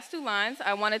hear the last two lines,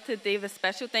 I wanted to give a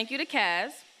special thank you to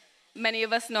Kaz. Many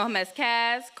of us know him as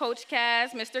Kaz, Coach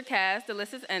Kaz, Mr. Kaz, the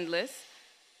list is endless.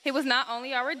 He was not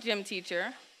only our gym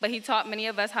teacher, but he taught many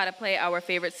of us how to play our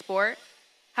favorite sport,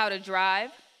 how to drive,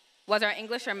 was our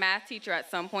English or math teacher at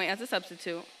some point as a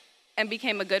substitute, and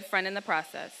became a good friend in the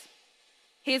process.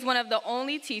 He's one of the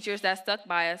only teachers that stuck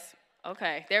by us.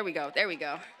 Okay, there we go.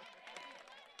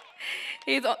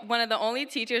 He's one of the only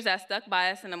teachers that stuck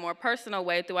by us in a more personal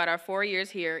way throughout our 4 years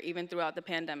here, even throughout the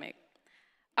pandemic.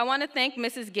 I want to thank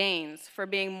Mrs. Gaines for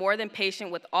being more than patient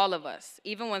with all of us,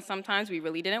 even when sometimes we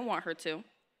really didn't want her to.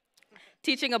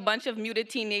 Teaching a bunch of muted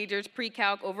teenagers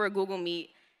pre-calc over a Google Meet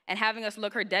and having us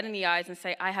look her dead in the eyes and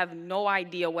say, I have no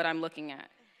idea what I'm looking at.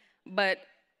 But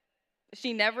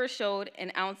she never showed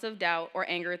an ounce of doubt or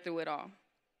anger through it all.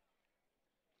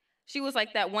 She was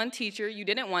like that one teacher you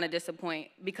didn't want to disappoint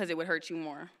because it would hurt you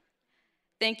more.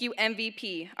 Thank you,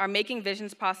 MVP, our Making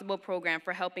Visions Possible program,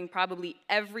 for helping probably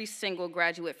every single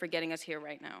graduate for getting us here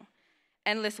right now.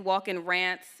 Endless walk-in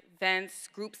rants, events,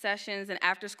 group sessions, and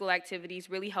after-school activities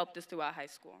really helped us throughout high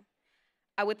school.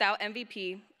 Without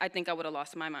MVP, I think I would have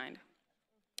lost my mind.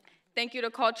 Thank you to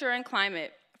Culture and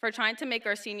Climate for trying to make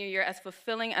our senior year as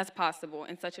fulfilling as possible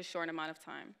in such a short amount of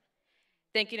time.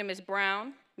 Thank you to Ms.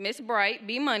 Brown, Ms. Bright,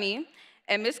 B. Money,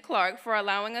 and Ms. Clark for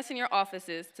allowing us in your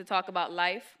offices to talk about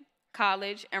life,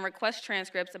 college, and request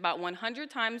transcripts about 100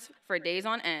 times for days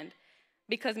on end,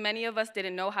 because many of us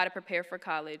didn't know how to prepare for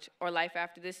college or life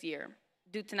after this year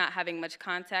due to not having much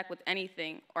contact with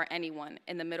anything or anyone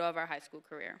in the middle of our high school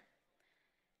career.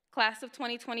 Class of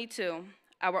 2022,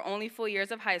 our only full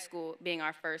years of high school being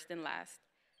our first and last.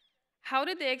 How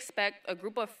did they expect a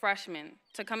group of freshmen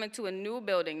to come into a new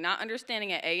building, not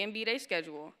understanding an A and B day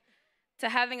schedule, to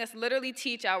having us literally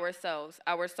teach ourselves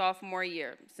our sophomore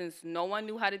year, since no one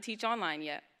knew how to teach online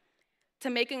yet, to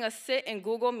making us sit in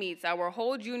Google Meets our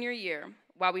whole junior year,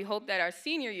 while we hoped that our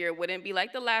senior year wouldn't be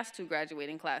like the last two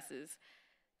graduating classes,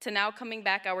 to now coming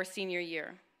back our senior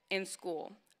year in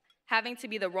school, having to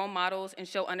be the role models and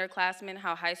show underclassmen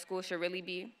how high school should really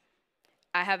be.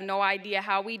 I have no idea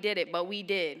how we did it, but we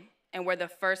did, and we're the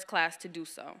first class to do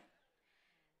so.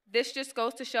 This just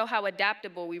goes to show how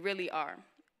adaptable we really are,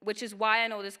 which is why I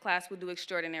know this class will do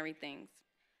extraordinary things.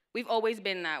 We've always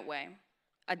been that way,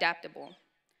 adaptable.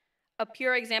 A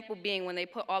pure example being when they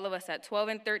put all of us at 12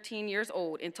 and 13 years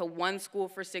old into one school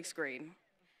for 6th grade.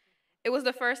 It was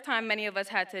the first time many of us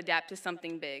had to adapt to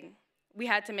something big. We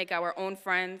had to make our own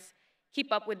friends,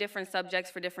 keep up with different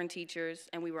subjects for different teachers,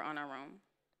 and we were on our own.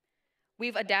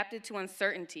 We've adapted to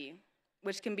uncertainty,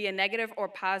 which can be a negative or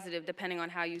positive depending on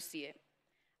how you see it.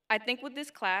 I think with this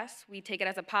class, we take it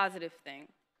as a positive thing.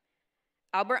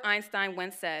 Albert Einstein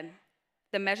once said,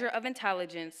 "The measure of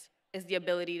intelligence is the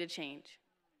ability to change."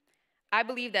 I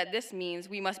believe that this means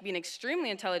we must be an extremely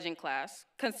intelligent class,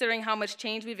 considering how much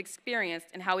change we've experienced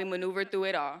and how we maneuvered through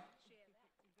it all.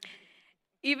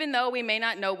 Even though we may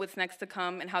not know what's next to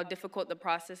come and how difficult the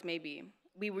process may be,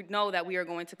 we would know that we are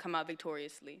going to come out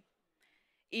victoriously.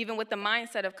 Even with the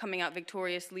mindset of coming out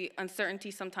victoriously,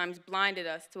 uncertainty sometimes blinded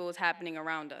us to what was happening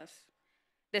around us.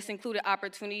 This included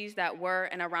opportunities that were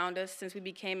and around us since we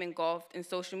became engulfed in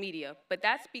social media, but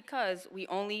that's because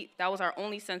that was our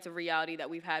only sense of reality that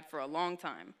we've had for a long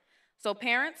time. So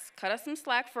parents, cut us some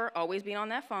slack for always being on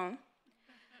that phone.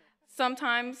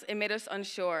 Sometimes it made us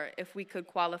unsure if we could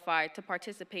qualify to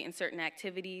participate in certain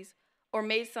activities or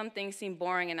made some things seem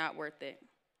boring and not worth it.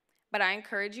 But I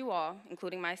encourage you all,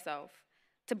 including myself,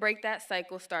 to break that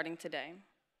cycle starting today.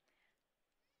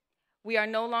 We are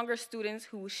no longer students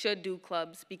who should do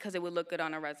clubs because it would look good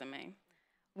on a resume.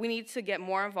 We need to get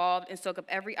more involved and soak up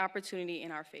every opportunity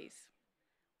in our face.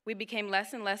 We became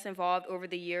less and less involved over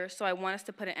the years, so I want us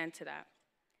to put an end to that.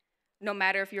 No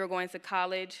matter if you're going to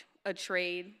college, a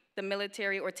trade, the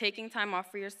military, or taking time off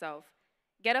for yourself,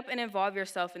 get up and involve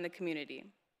yourself in the community.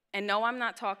 And no, I'm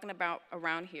not talking about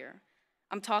around here.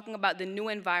 I'm talking about the new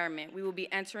environment we will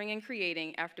be entering and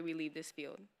creating after we leave this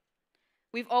field.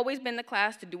 We've always been the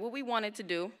class to do what we wanted to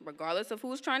do, regardless of who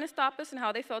was trying to stop us and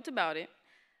how they felt about it.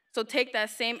 So take that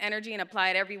same energy and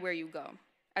apply it everywhere you go,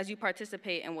 as you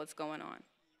participate in what's going on.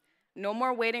 No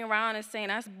more waiting around and saying,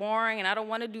 "That's boring and I don't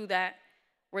want to do that."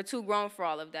 We're too grown for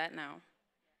all of that now.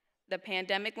 The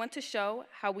pandemic went to show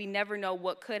how we never know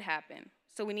what could happen,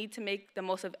 so we need to make the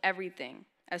most of everything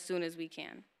as soon as we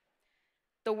can.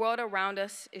 The world around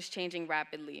us is changing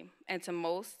rapidly, and to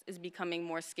most is becoming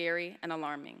more scary and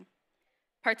alarming.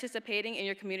 Participating in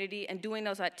your community and doing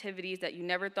those activities that you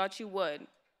never thought you would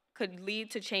could lead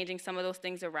to changing some of those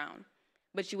things around,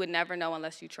 but you would never know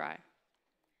unless you try.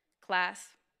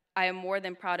 Class, I am more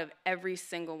than proud of every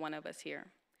single one of us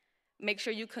here. Make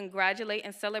sure you congratulate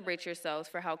and celebrate yourselves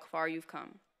for how far you've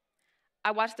come.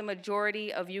 I watched the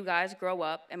majority of you guys grow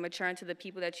up and mature into the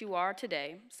people that you are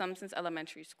today, some since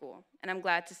elementary school, and I'm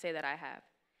glad to say that I have.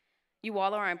 You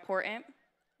all are important,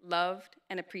 loved,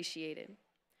 and appreciated.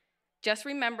 Just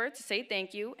remember to say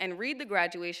thank you and read the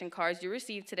graduation cards you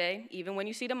received today, even when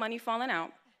you see the money falling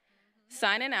out.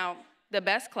 Signing out, the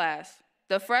best class,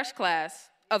 the fresh class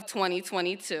of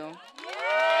 2022.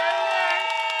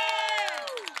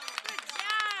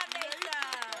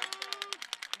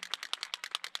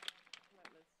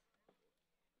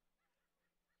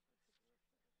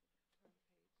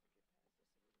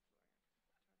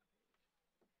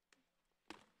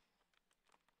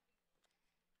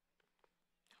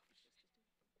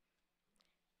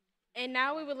 And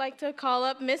now we would like to call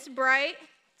up Miss Bright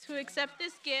to accept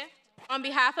this gift on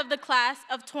behalf of the class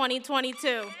of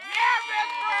 2022.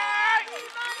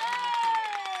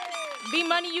 B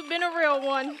Money, you've been a real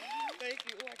one. Thank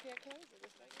you. I can't close it.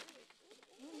 It's like,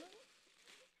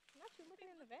 Not you looking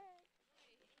in the bag.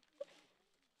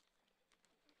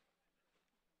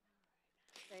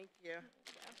 thank you.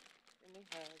 Give me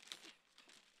hugs.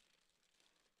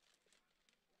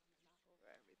 Over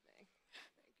everything.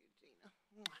 Thank you, Gina.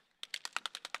 Mwah.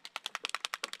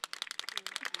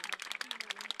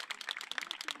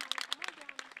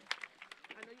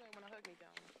 I know you ain't want to hug me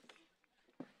down.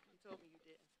 You told me you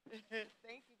didn't.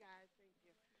 Thank you, guys. Thank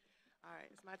you. All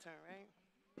right, it's my turn, right?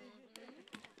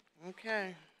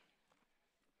 Okay.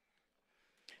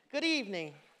 Good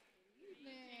evening.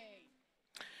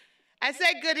 I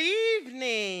said good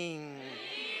evening.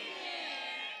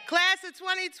 Class of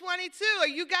 2022, are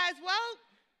you guys woke?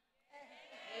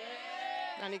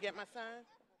 I need to get my sign.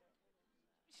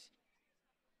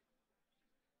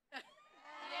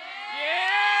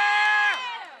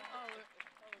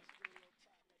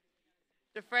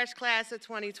 The fresh class of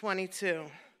 2022.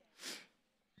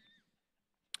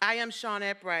 I am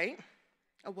Shawnette Bright,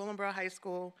 a Willingboro High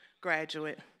School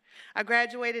graduate. I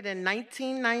graduated in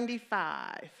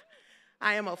 1995.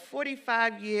 I am a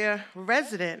 45-year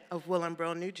resident of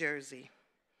Willingboro, New Jersey,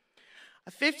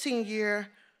 a 15-year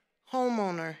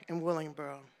homeowner in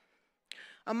Willingboro,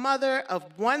 a mother of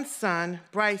one son,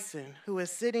 Bryson, who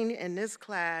is sitting in this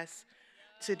class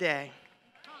today.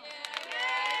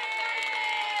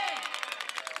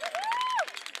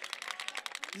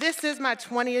 This is my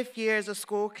 20th year as a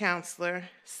school counselor,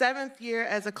 7th year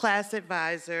as a class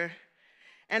advisor,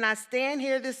 and I stand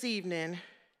here this evening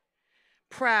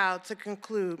proud to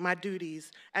conclude my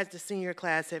duties as the senior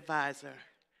class advisor.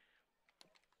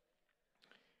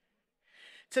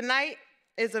 Tonight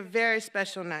is a very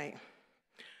special night.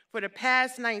 For the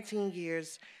past 19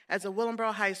 years, as a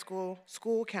Willingboro High School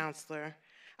school counselor,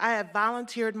 I have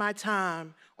volunteered my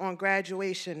time on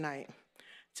graduation night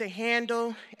to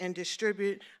handle and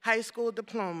distribute high school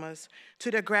diplomas to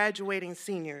the graduating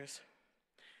seniors.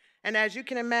 And as you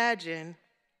can imagine,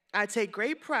 I take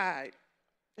great pride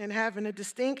in having a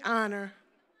distinct honor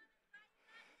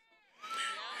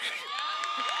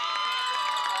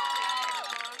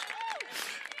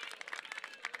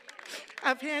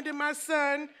of handing my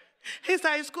son his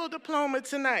high school diploma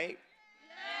tonight.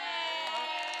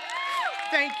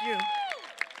 Thank you.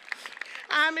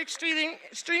 I'm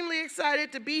extremely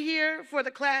excited to be here for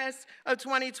the class of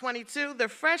 2022, the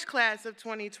fresh class of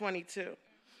 2022.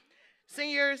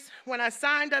 Seniors, when I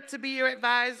signed up to be your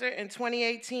advisor in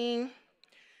 2018,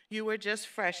 you were just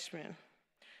freshmen.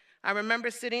 I remember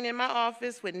sitting in my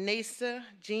office with Nasa,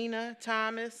 Gina,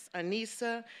 Thomas,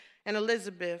 Anissa, and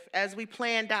Elizabeth as we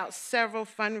planned out several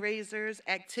fundraisers,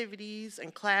 activities,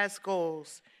 and class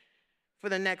goals for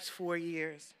the next 4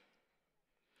 years.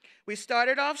 We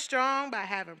started off strong by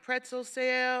having pretzel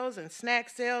sales and snack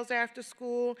sales after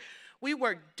school. We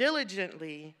worked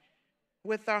diligently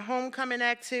with our homecoming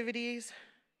activities,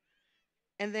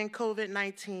 and then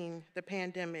COVID-19, the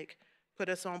pandemic, put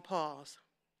us on pause.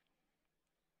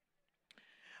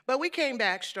 But we came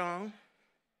back strong.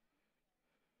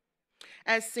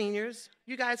 As seniors,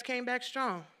 you guys came back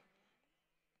strong.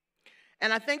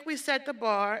 And I think we set the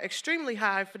bar extremely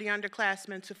high for the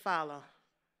underclassmen to follow,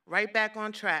 right back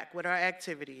on track with our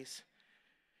activities.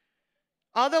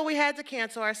 Although we had to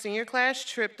cancel our senior class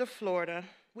trip to Florida,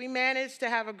 we managed to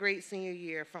have a great senior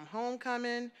year, from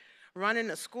homecoming, running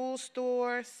the school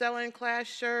store, selling class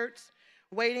shirts,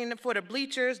 waiting for the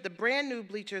bleachers, the brand new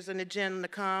bleachers in the gym to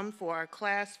come for our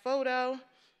class photo,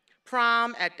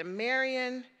 prom at the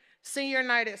Marion, senior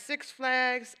night at Six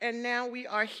Flags, and now we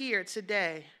are here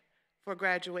today for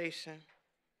graduation.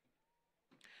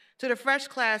 To the fresh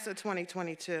class of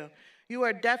 2022, you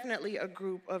are definitely a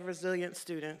group of resilient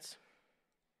students.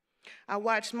 I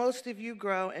watched most of you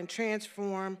grow and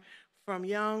transform from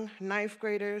young ninth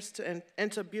graders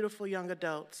into beautiful young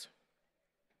adults.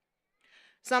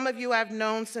 Some of you I've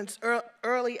known since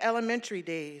early elementary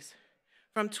days,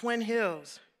 from Twin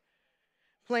Hills,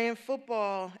 playing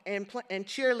football and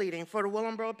cheerleading for the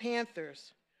Willingboro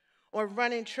Panthers, or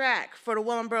running track for the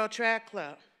Willingboro Track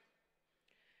Club.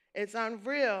 It's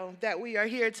unreal that we are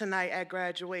here tonight at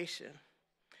graduation.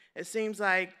 It seems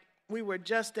like we were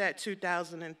just at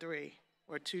 2003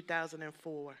 or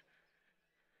 2004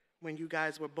 when you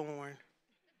guys were born.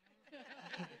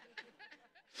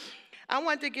 I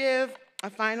want to give a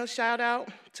final shout out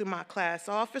to my class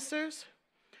officers.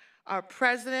 Our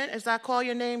president, as I call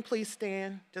your name, please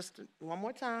stand. Just one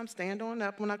more time, stand on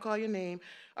up when I call your name.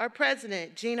 Our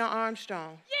president, Gina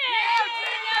Armstrong.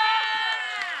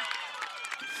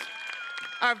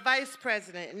 Our vice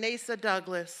president, Nasa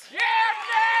Douglas.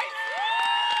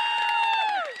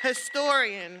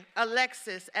 Historian,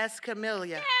 Alexis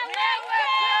Escamilla.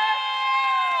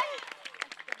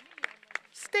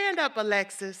 Stand up,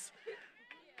 Alexis.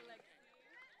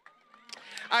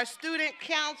 Our student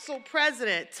council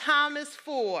president, Thomas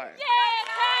Ford.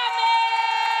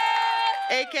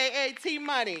 AKA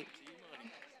T-Money.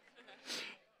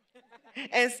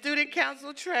 And student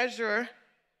council treasurer,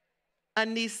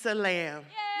 Anissa Lamb.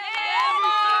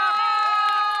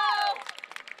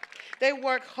 They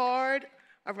work hard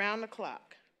around the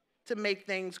clock to make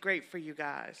things great for you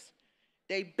guys.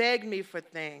 They beg me for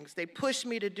things. They push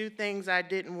me to do things I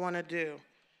didn't want to do.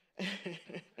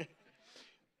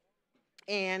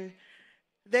 And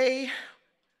they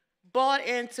bought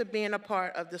into being a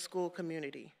part of the school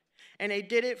community. And they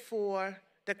did it for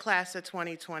the class of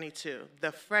 2022,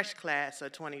 the fresh class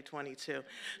of 2022.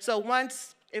 So one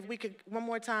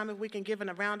more time, if we can give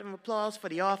a round of applause for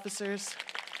the officers.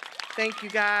 Thank you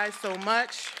guys so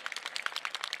much.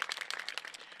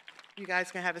 You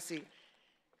guys can have a seat.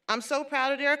 I'm so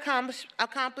proud of their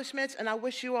accomplishments, and I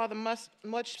wish you all the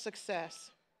much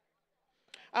success.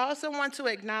 I also want to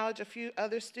acknowledge a few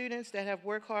other students that have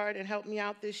worked hard and helped me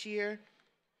out this year.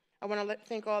 I want to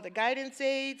thank all the guidance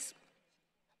aides.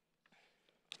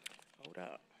 Hold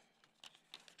up.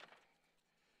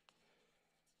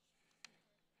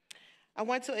 I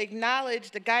want to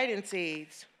acknowledge the guidance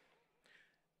aides.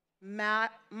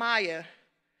 Maya,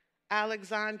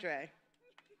 Alexandre.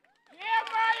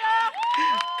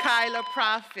 Kyla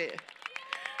Prophet.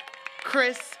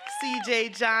 Chris C.J.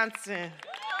 Johnson.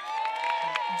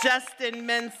 Justin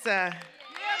Mensa,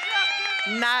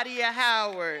 Nadia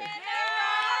Howard,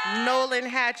 Nolan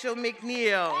Hatchell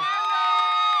McNeil,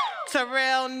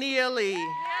 Terrell Neely,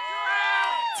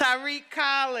 Tariq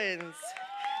Collins,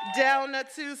 Delna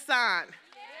Toussaint,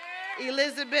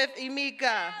 Elizabeth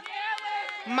Emeka,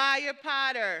 Maya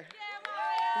Potter,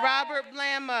 Robert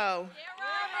Blamo,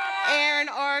 Aaron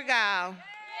Argyle,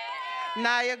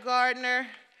 Naya Gardner,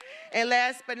 and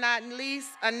last but not least,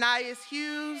 Anais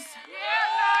Hughes.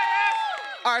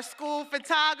 Our school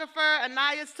photographer,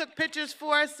 Anais took pictures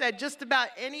for us at just about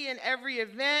any and every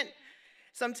event.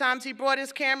 Sometimes he brought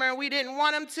his camera and we didn't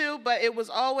want him to, but it was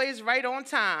always right on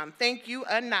time. Thank you,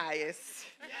 Anais.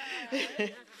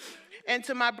 And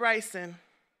to my Bryson.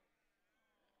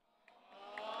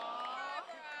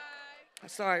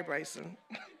 Sorry, Bryson.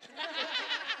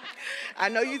 I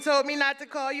know you told me not to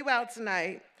call you out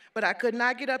tonight, but I could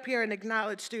not get up here and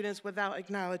acknowledge students without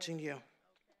acknowledging you.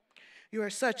 You are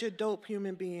such a dope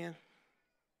human being.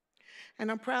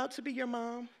 And I'm proud to be your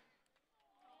mom.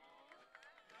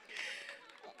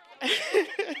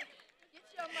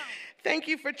 Thank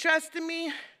you for trusting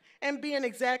me and being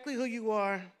exactly who you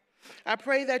are. I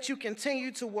pray that you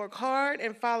continue to work hard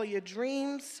and follow your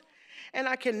dreams, and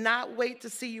I cannot wait to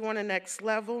see you on the next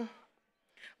level.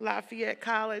 Lafayette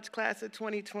College, class of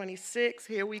 2026,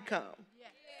 here we come.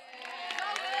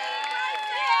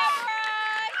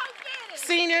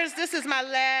 Seniors, this is my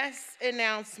last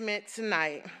announcement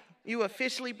tonight. You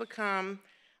officially become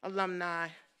alumni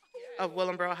of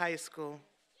Willingboro High School.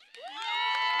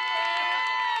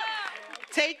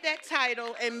 Take that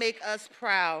title and make us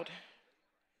proud.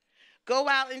 Go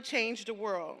out and change the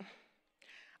world.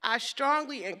 I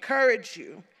strongly encourage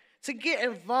you to get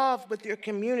involved with your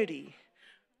community,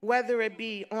 whether it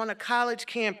be on a college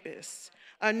campus,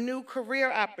 a new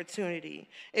career opportunity,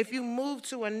 if you move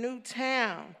to a new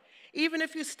town, even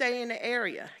if you stay in the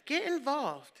area, get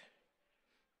involved.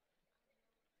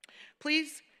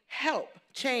 Please help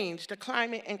change the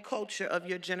climate and culture of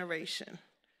your generation.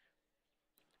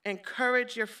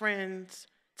 Encourage your friends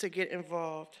to get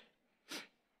involved.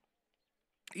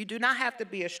 You do not have to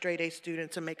be a straight A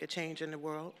student to make a change in the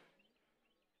world.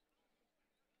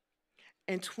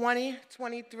 In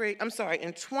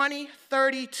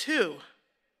 2032,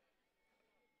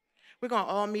 we're gonna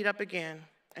all meet up again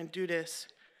and do this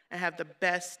and have the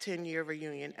best 10-year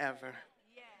reunion ever.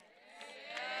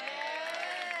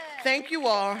 Thank you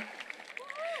all.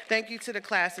 Thank you to the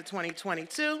class of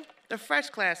 2022, the fresh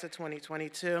class of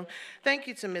 2022. Thank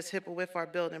you to Ms. Hipplewith, our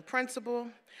building principal.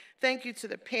 Thank you to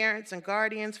the parents and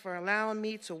guardians for allowing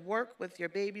me to work with your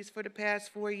babies for the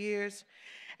past 4 years.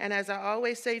 And as I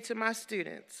always say to my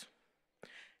students,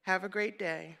 have a great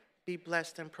day, be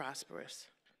blessed and prosperous.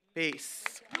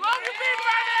 Peace.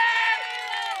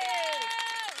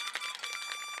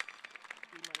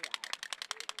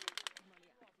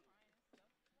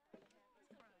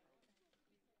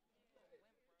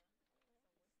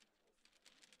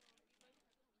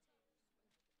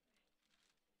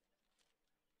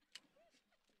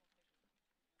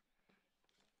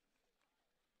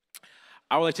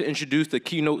 I would like to introduce the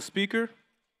keynote speaker.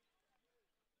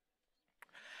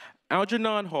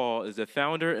 Algernon Hall is the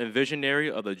founder and visionary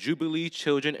of the Jubilee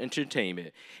Children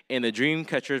Entertainment and the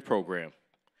Dreamcatchers program.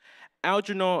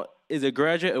 Algernon is a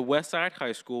graduate of Westside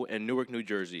High School in Newark, New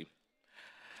Jersey.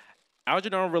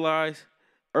 Algernon realized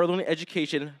early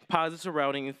education, positive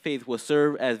surrounding, and faith will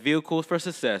serve as vehicles for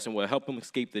success and will help him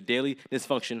escape the daily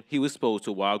dysfunction he was exposed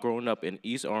to while growing up in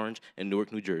East Orange and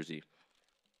Newark, New Jersey.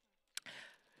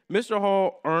 Mr.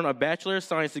 Hall earned a Bachelor of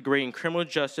Science degree in Criminal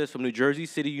Justice from New Jersey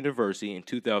City University in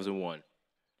 2001.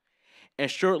 And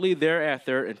shortly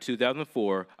thereafter, in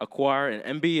 2004, acquired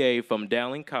an MBA from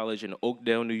Dowling College in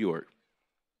Oakdale, New York.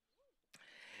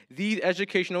 These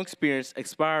educational experiences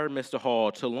inspired Mr.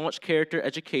 Hall to launch character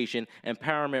education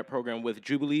empowerment program with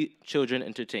Jubilee Children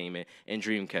Entertainment and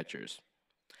Dreamcatchers.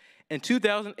 In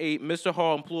 2008, Mr.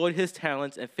 Hall employed his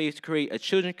talents and faith to create a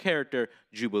children's character,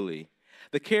 Jubilee.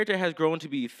 The character has grown to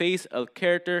be face of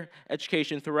character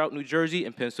education throughout New Jersey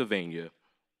and Pennsylvania.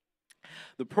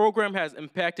 The program has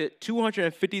impacted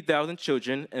 250,000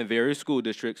 children in various school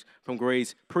districts from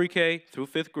grades pre-K through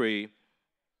 5th grade.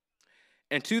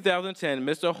 In 2010,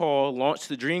 Mr. Hall launched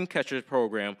the Dreamcatchers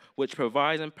program, which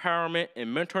provides empowerment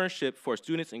and mentorship for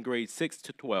students in grades 6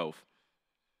 to 12.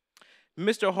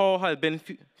 Mr. Hall has been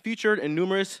featured in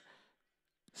numerous,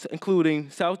 including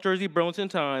South Jersey Burlington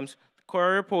Times,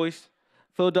 Courier Post,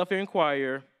 Philadelphia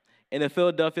Inquirer, and the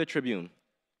Philadelphia Tribune.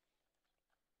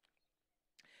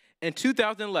 In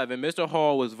 2011, Mr.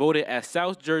 Hall was voted as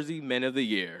South Jersey Men of the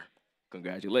Year.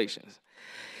 Congratulations.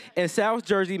 In South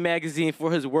Jersey Magazine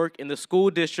for his work in the school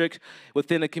district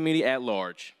within the community at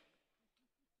large.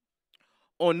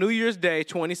 On New Year's Day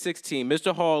 2016,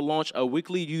 Mr. Hall launched a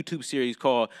weekly YouTube series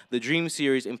called The Dream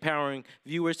Series, empowering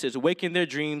viewers to awaken their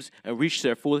dreams and reach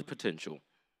their fullest potential.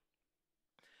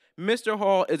 Mr.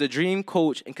 Hall is a dream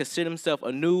coach and considers himself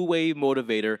a new wave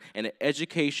motivator and an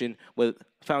education with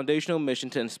foundational mission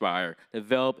to inspire,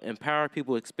 develop, and empower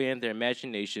people to expand their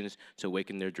imaginations to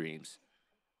awaken their dreams.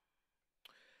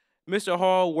 Mr.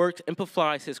 Hall worked and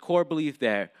amplifies his core belief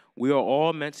that we are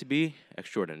all meant to be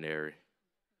extraordinary.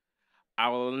 I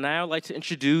would now like to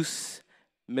introduce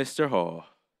Mr. Hall.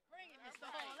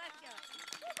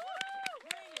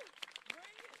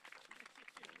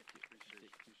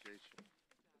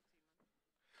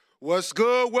 What's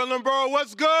good, Willingboro?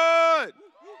 What's good?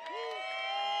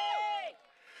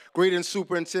 Greetings,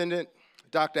 Superintendent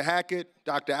Dr. Hackett,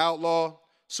 Dr. Outlaw,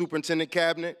 Superintendent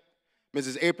Cabinet,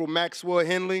 Mrs. April Maxwell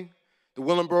Henley, the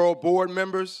Willingboro board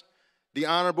members, the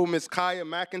Honorable Ms. Kaya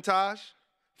McIntosh,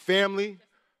 family,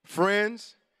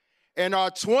 friends, and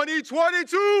our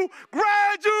 2022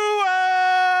 graduates!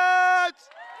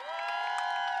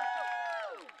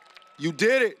 You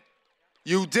did it.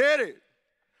 You did it.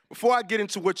 Before I get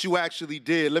into what you actually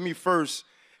did, let me first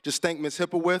just thank Ms.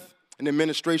 Hipperwith and the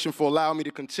administration for allowing me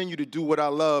to continue to do what I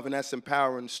love, and that's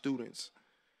empowering students.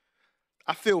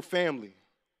 I feel family.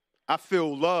 I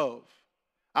feel love.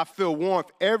 I feel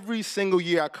warmth every single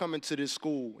year I come into this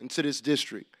school, into this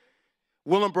district.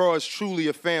 Willingboro is truly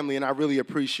a family, and I really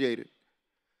appreciate it.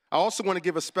 I also want to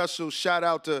give a special shout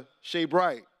out to Shay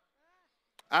Bright.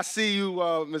 I see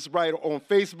you, Ms. Bright, on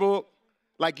Facebook.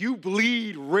 Like, you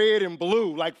bleed red and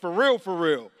blue, like for real, for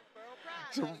real.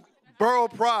 Borough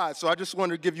pride. So I just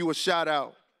wanted to give you a shout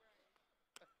out.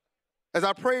 As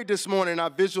I prayed this morning, I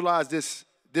visualized this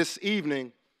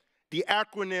evening, the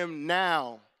acronym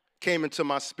NOW came into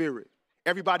my spirit.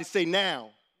 Everybody say now.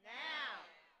 Now.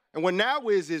 And what now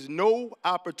is no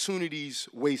opportunities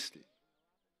wasted.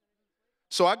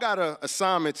 So I got an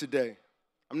assignment today.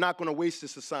 I'm not going to waste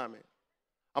this assignment.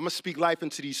 I'm going to speak life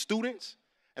into these students,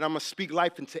 and I'm going to speak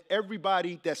life into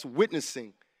everybody that's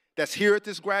witnessing, that's here at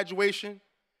this graduation,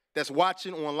 that's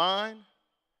watching online.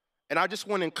 And I just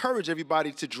want to encourage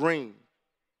everybody to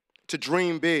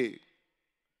dream big.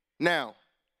 Now,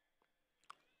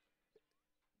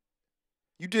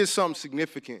 you did something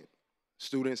significant,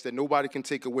 students, that nobody can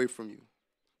take away from you.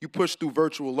 You pushed through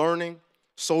virtual learning,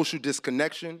 social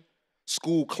disconnection,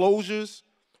 school closures,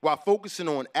 while focusing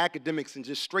on academics and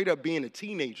just straight up being a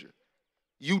teenager.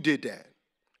 You did that.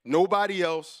 Nobody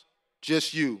else,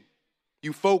 just you.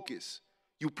 You focused.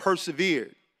 You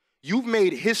persevered. You've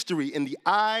made history in the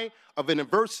eye of an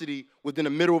adversity within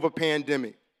the middle of a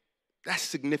pandemic. That's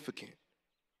significant.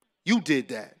 You did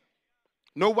that.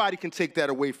 Nobody can take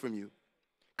that away from you.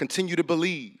 Continue to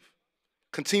believe.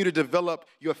 Continue to develop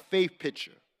your faith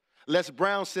picture. Les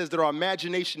Brown says that our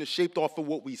imagination is shaped off of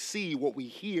what we see, what we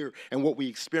hear, and what we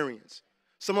experience.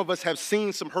 Some of us have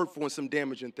seen some hurtful and some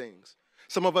damaging things.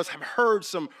 Some of us have heard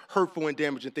some hurtful and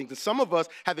damaging things. And some of us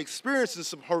have experienced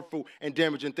some hurtful and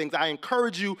damaging things. I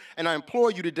encourage you and I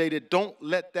implore you today that don't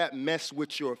let that mess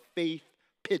with your faith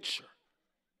picture.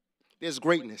 There's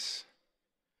greatness.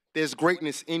 There's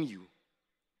greatness in you.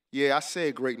 Yeah, I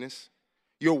said greatness.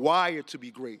 You're wired to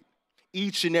be great.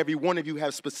 Each and every one of you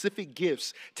have specific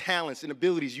gifts, talents, and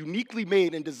abilities uniquely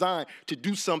made and designed to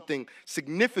do something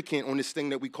significant on this thing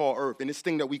that we call earth and this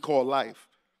thing that we call life.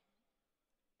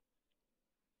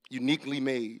 Uniquely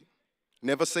made.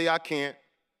 Never say I can't.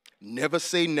 Never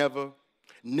say never.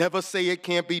 Never say it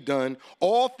can't be done.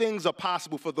 All things are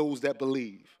possible for those that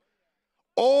believe.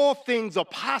 All things are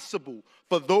possible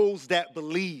for those that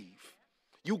believe.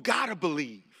 You gotta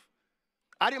believe.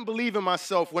 I didn't believe in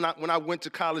myself when I went to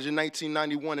college in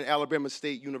 1991 at Alabama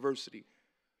State University.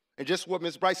 And just what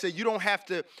Ms. Bright said, you don't have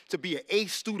to be an A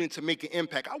student to make an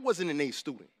impact. I wasn't an A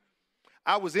student.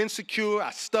 I was insecure,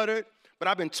 I stuttered, but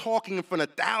I've been talking in front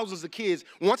of thousands of kids.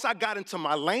 Once I got into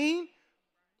my lane,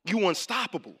 you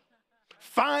unstoppable.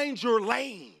 Find your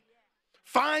lane.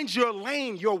 Find your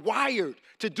lane. You're wired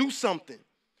to do something.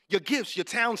 Your gifts, your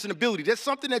talents, and ability. There's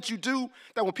something that you do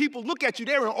that when people look at you,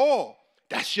 they're in awe.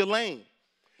 That's your lane.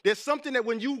 There's something that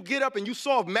when you get up and you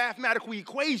solve mathematical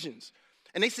equations,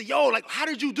 and they say, yo, like, how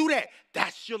did you do that?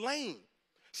 That's your lane.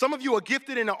 Some of you are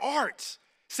gifted in the arts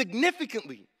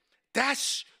significantly.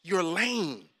 That's your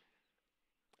lane.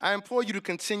 I implore you to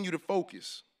continue to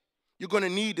focus. You're going to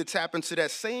need to tap into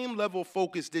that same level of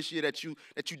focus this year that you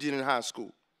did in high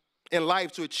school, in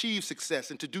life, to achieve success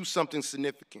and to do something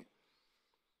significant.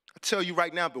 I tell you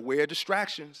right now, beware of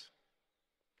distractions.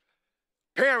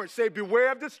 Parents say,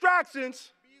 beware of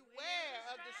distractions.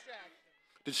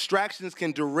 Distractions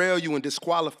can derail you and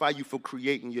disqualify you for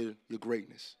creating your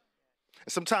greatness.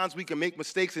 And sometimes we can make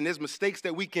mistakes, and there's mistakes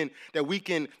that we can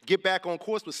get back on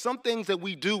course, but some things that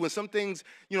we do and some things,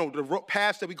 the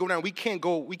paths that we go down, we can't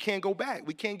go back.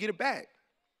 We can't get it back.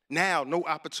 Now, no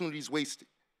opportunities wasted.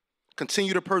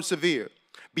 Continue to persevere.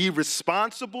 Be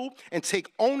responsible and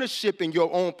take ownership in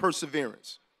your own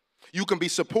perseverance. You can be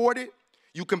supported.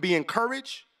 You can be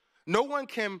encouraged. No one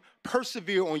can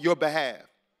persevere on your behalf.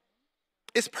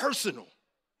 It's personal.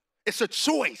 It's a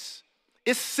choice.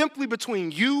 It's simply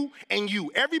between you and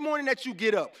you. Every morning that you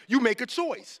get up, you make a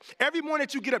choice. Every morning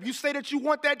that you get up, you say that you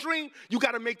want that dream, you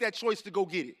got to make that choice to go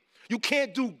get it. You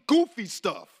can't do goofy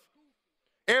stuff.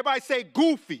 Everybody say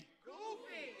goofy.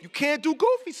 You can't do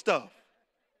goofy stuff.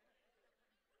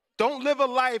 Don't live a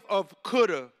life of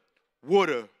coulda,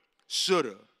 woulda,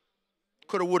 shoulda.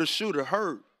 Coulda, woulda, shoulda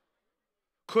hurt.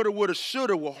 Coulda, woulda,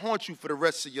 shoulda will haunt you for the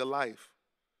rest of your life.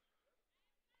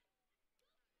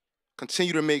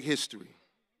 Continue to make history.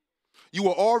 You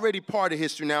are already part of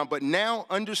history now, but now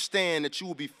understand that you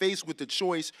will be faced with the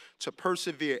choice to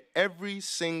persevere every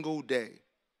single day.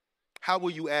 How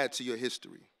will you add to your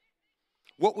history?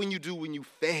 What will you do when you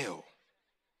fail?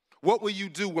 What will you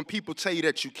do when people tell you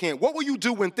that you can't? What will you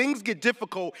do when things get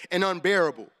difficult and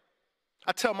unbearable?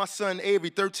 I tell my son Avery,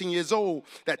 13 years old,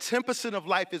 that 10% of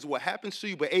life is what happens to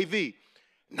you, but AV,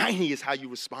 90 is how you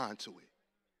respond to it.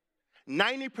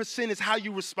 90% is how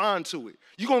you respond to it.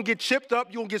 You're going to get chipped up.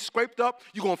 You're going to get scraped up.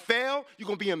 You're going to fail. You're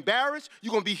going to be embarrassed.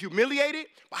 You're going to be humiliated.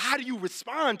 But how do you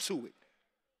respond to it?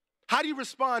 How do you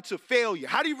respond to failure?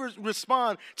 How do you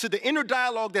respond to the inner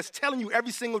dialogue that's telling you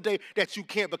every single day that you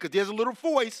can't? Because there's a little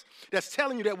voice that's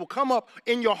telling you that will come up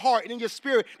in your heart and in your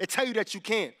spirit that tell you that you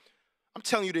can't. I'm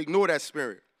telling you to ignore that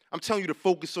spirit. I'm telling you to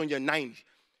focus on your 90.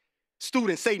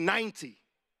 Students, say 90.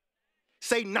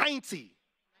 Say 90.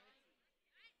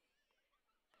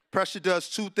 Pressure does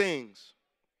two things.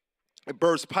 It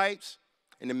bursts pipes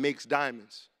and it makes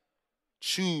diamonds.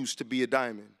 Choose to be a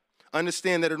diamond.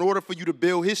 Understand that in order for you to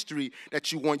build history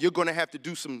that you want, you're going to have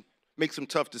to make some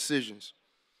tough decisions.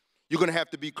 You're going to have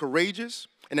to be courageous,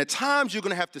 and at times you're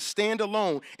going to have to stand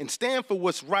alone and stand for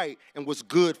what's right and what's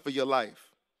good for your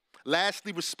life.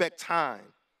 Lastly, respect time.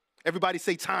 Everybody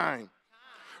say time.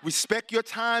 Respect your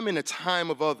time and the time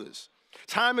of others.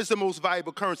 Time is the most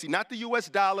valuable currency, not the US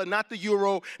dollar, not the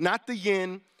euro, not the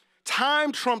yen.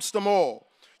 Time trumps them all.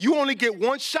 You only get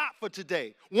one shot for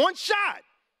today. One shot.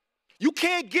 You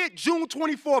can't get June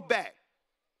 24th back.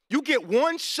 You get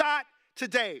one shot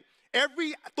today.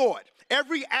 Every thought,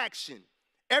 every action,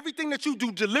 everything that you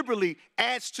do deliberately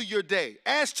adds to your day,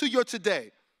 adds to your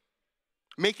today.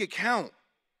 Make it count.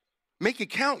 Make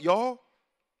it count, y'all.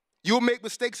 You'll make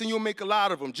mistakes and you'll make a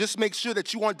lot of them. Just make sure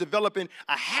that you aren't developing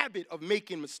a habit of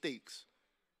making mistakes.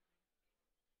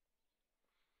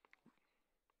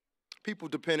 People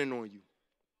depending on you.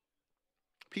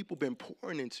 People been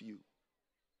pouring into you.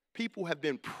 People have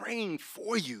been praying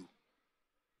for you,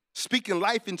 speaking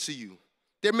life into you.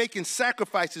 They're making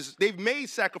sacrifices. They've made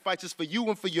sacrifices for you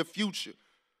and for your future.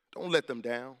 Don't let them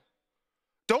down.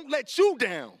 Don't let you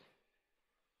down.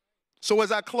 So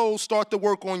as I close, start to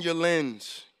work on your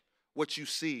lens, what you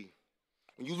see.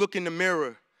 When you look in the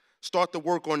mirror, start to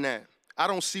work on that. I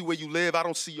don't see where you live. I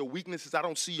don't see your weaknesses. I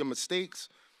don't see your mistakes.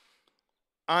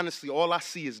 Honestly, all I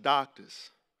see is doctors.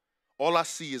 All I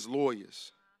see is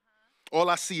lawyers. All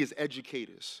I see is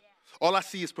educators. All I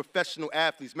see is professional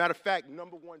athletes. Matter of fact,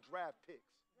 #1 draft picks.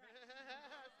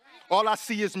 All I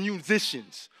see is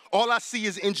musicians. All I see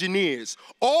is engineers.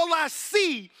 All I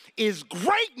see is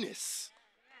greatness.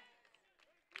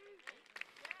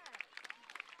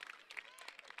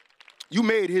 You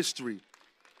made history.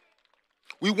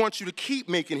 We want you to keep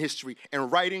making history and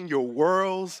writing your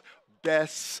world's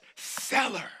best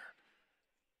seller.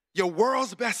 Your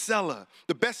world's bestseller.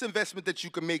 The best investment that you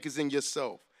can make is in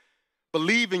yourself.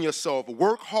 Believe in yourself.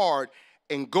 Work hard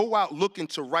and go out looking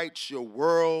to write your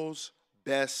world's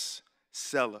best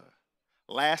seller.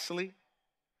 Lastly,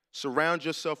 surround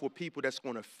yourself with people that's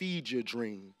going to feed your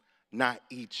dream, not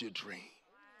eat your dream.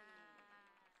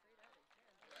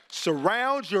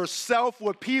 Surround yourself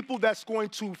with people that's going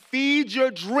to feed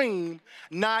your dream,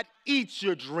 not eat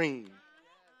your dream.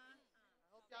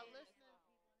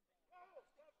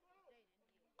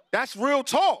 That's real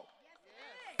talk.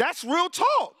 That's real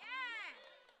talk.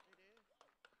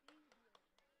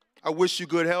 I wish you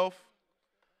good health.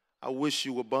 I wish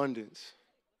you abundance.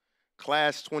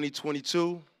 Class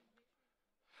 2022,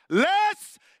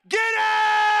 let's get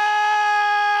it!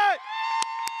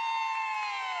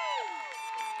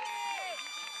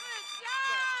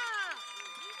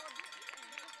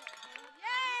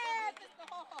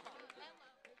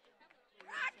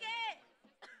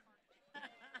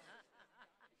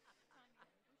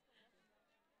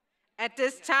 At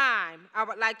this time, I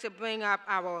would like to bring up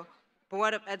our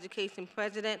Board of Education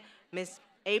President, Ms.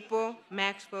 April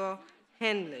Maxwell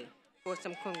Henley. for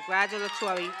some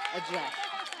congratulatory address.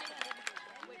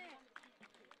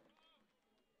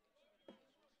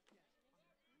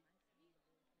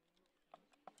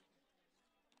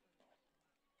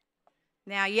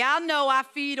 Now, y'all know I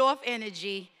feed off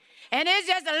energy, and it's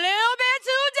just a little bit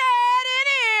too dead in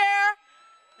here.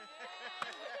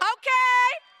 Okay?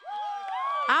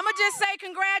 I'm going to just say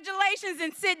congratulations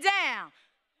and sit down.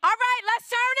 All right, let's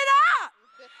turn it up.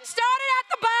 Started at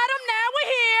the bottom, now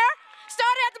we're here.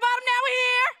 Started at the bottom, now we're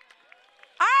here.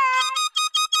 All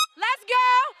right, let's go.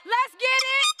 Let's get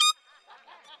it.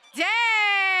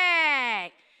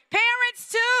 Dang. Parents,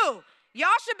 too.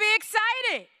 Y'all should be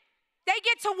excited. They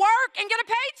get to work and get a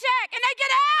paycheck, and they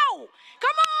get out.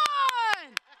 Come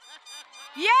on.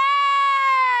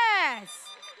 Yes.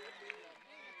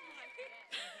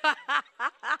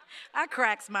 I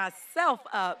cracks myself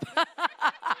up.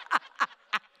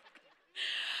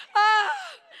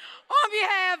 On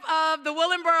behalf of the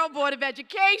Willingboro Board of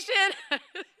Education,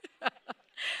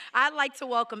 I'd like to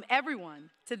welcome everyone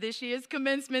to this year's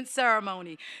commencement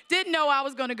ceremony. Didn't know I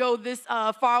was going to go this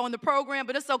far on the program,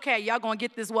 but it's okay. Y'all going to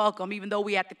get this welcome, even though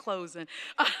we at the closing.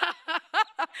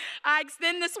 I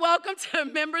extend this welcome to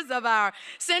members of our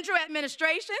central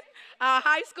administration, our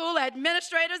high school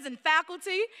administrators and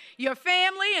faculty, your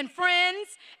family and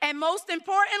friends, and most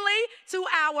importantly, to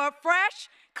our fresh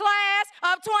class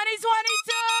of 2022.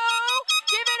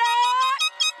 Give it up.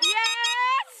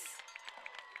 Yes.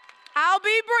 I'll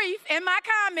be brief in my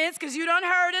comments because you done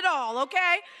heard it all,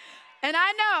 okay? And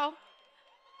I know,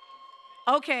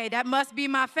 okay, that must be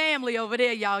my family over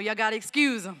there, y'all. Y'all got to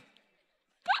excuse them.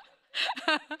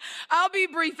 I'll be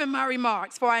brief in my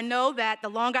remarks, for I know that the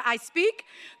longer I speak,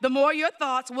 the more your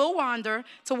thoughts will wander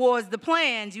towards the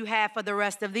plans you have for the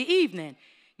rest of the evening.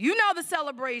 You know the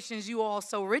celebrations you all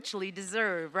so richly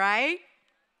deserve, right?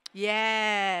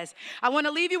 Yes. I want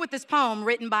to leave you with this poem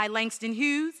written by Langston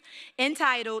Hughes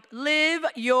entitled, Live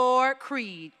Your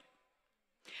Creed.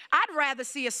 I'd rather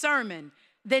see a sermon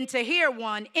than to hear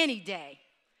one any day.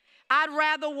 I'd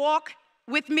rather walk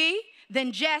with me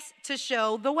than just to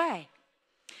show the way.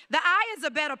 The eye is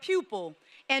a better pupil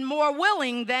and more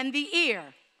willing than the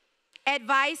ear.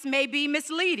 Advice may be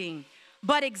misleading,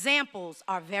 but examples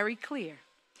are very clear.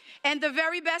 And the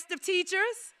very best of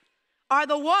teachers are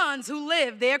the ones who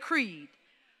live their creed.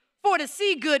 For to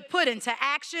see good put into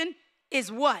action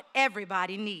is what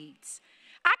everybody needs.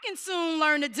 I can soon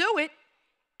learn to do it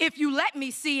if you let me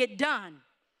see it done.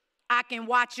 I can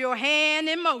watch your hand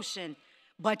in motion,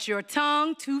 but your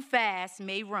tongue too fast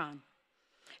may run.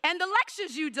 And the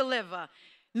lectures you deliver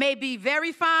may be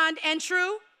very fond and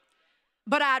true,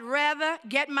 but I'd rather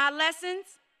get my lessons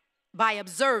by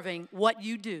observing what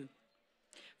you do.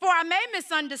 For I may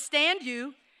misunderstand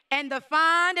you and the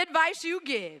fine advice you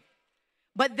give,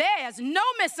 but there's no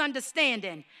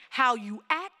misunderstanding how you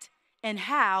act and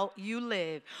how you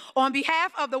live. On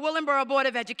behalf of the Willingboro Board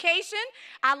of Education,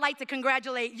 I'd like to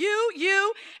congratulate you, and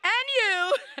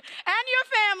you, and your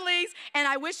families, and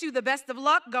I wish you the best of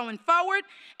luck going forward.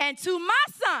 And to my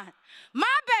son,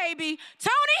 my baby,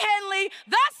 Tony Henley,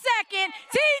 the second,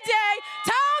 TJ,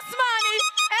 Toast Money,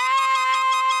 hey!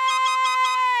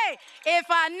 If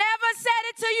I never said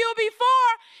it to you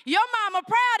before, your mama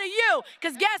proud of you,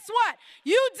 because guess what?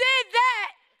 You did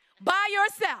that by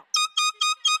yourself.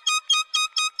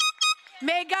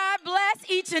 May God bless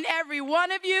each and every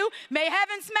one of you. May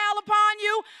heaven smile upon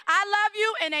you. I love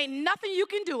you, and ain't nothing you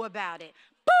can do about it.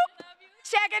 Boop.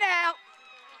 Check it out.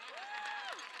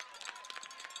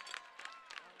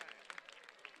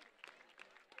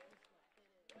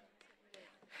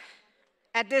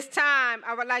 At this time,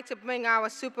 I would like to bring our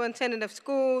superintendent of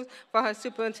schools for her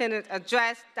superintendent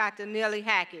address, Dr. Neely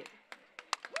Hackett.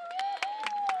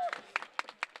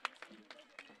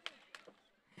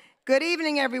 Good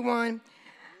evening, everyone.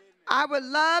 I would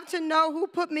love to know who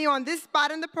put me on this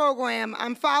spot in the program.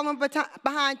 I'm following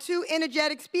behind two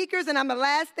energetic speakers, and I'm the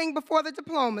last thing before the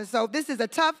diploma. So this is a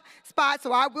tough spot,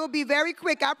 so I will be very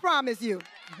quick, I promise you.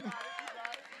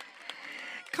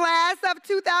 Class of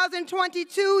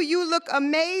 2022, you look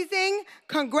amazing.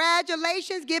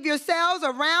 Congratulations. Give yourselves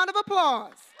a round of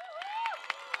applause.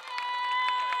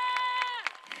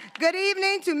 Good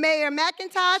evening to Mayor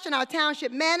McIntosh and our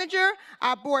township manager,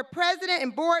 our board president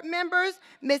and board members,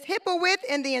 Ms. Hippowith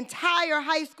and the entire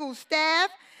high school staff,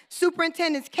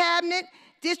 superintendent's cabinet,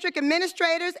 district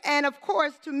administrators, and of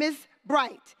course to Ms.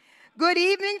 Bright. Good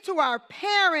evening to our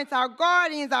parents, our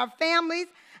guardians, our families,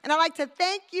 and I'd like to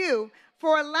thank you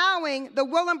for allowing the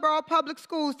Willingboro Public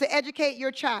Schools to educate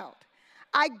your child.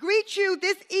 I greet you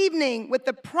this evening with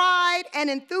the pride and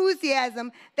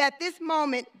enthusiasm that this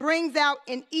moment brings out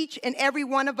in each and every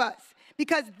one of us,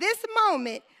 because this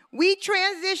moment we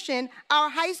transition our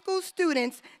high school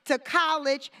students to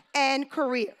college and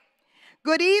career.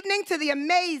 Good evening to the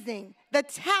amazing, the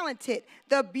talented,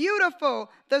 the beautiful,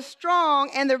 the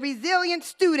strong, and the resilient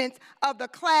students of the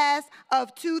class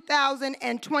of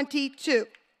 2022.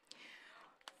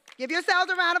 Give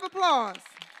yourselves a round of applause.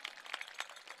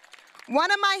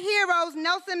 One of my heroes,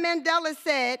 Nelson Mandela,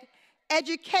 said,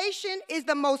 "Education is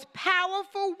the most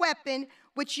powerful weapon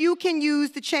which you can use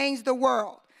to change the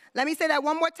world." Let me say that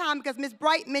one more time because Ms.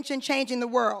 Bright mentioned changing the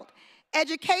world.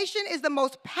 Education is the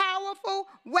most powerful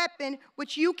weapon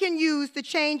which you can use to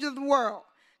change the world.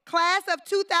 Class of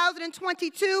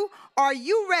 2022, are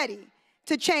you ready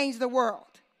to change the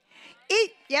world?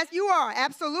 Yes, you are,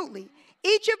 absolutely.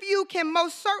 Each of you can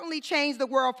most certainly change the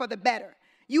world for the better.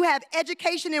 You have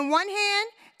education in one hand,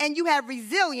 and you have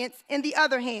resilience in the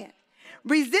other hand.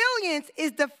 Resilience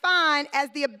is defined as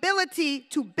the ability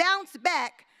to bounce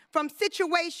back from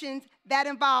situations that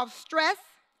involve stress,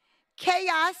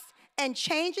 chaos, and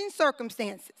changing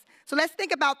circumstances. So let's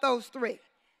think about those three.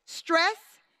 Stress,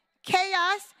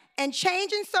 chaos, and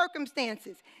changing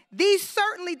circumstances. These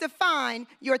certainly define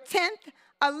your 10th,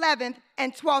 11th,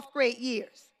 and 12th grade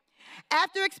years.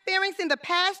 After experiencing the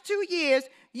past 2 years,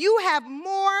 you have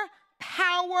more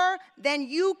power than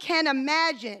you can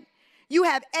imagine. You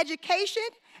have education,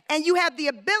 and you have the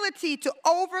ability to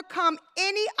overcome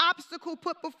any obstacle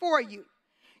put before you.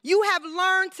 You have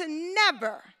learned to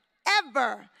never,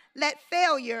 ever let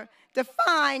failure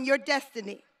define your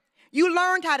destiny. You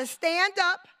learned how to stand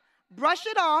up, brush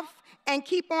it off, and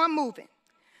keep on moving.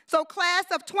 So class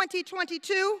of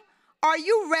 2022, are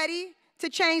you ready to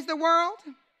change the world?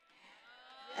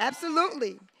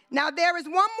 Absolutely. Now there is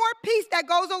one more piece that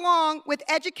goes along with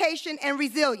education and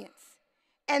resilience,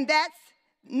 and that's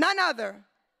none other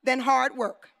than hard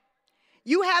work.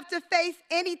 You have to face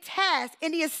any task,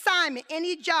 any assignment,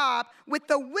 any job with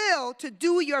the will to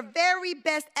do your very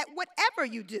best at whatever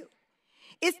you do.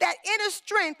 It's that inner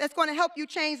strength that's going to help you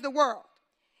change the world.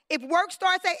 If work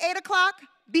starts at 8 o'clock,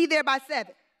 be there by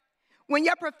 7. When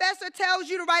your professor tells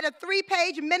you to write a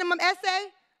 3-page minimum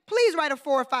essay, please write a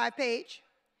 4 or 5-page.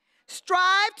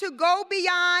 Strive to go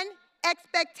beyond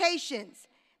expectations,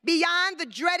 beyond the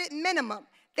dreaded minimum.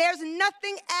 There's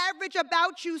nothing average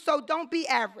about you, so don't be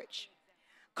average.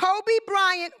 Kobe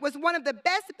Bryant was one of the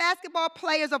best basketball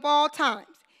players of all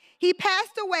times. He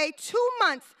passed away 2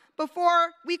 months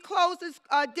before we closed this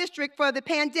district for the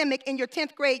pandemic in your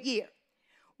 10th grade year.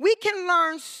 We can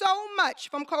learn so much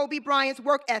from Kobe Bryant's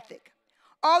work ethic.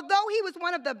 Although he was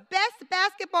one of the best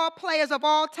basketball players of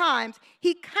all times,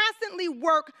 he constantly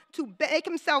worked to make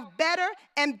himself better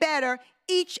and better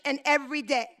each and every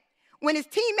day. When his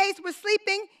teammates were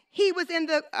sleeping, he was in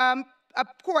the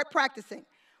court practicing.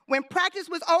 When practice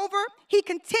was over, he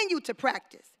continued to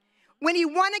practice. When he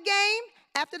won a game,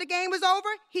 after the game was over,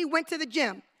 he went to the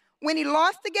gym. When he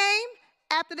lost the game,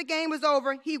 after the game was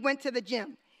over, he went to the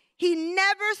gym. He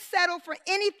never settled for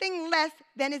anything less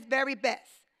than his very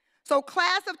best. So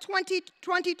class of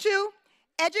 2022,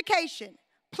 education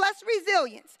plus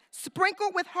resilience,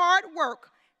 sprinkled with hard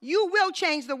work, you will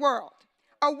change the world.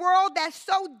 A world that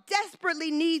so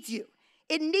desperately needs you.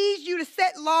 It needs you to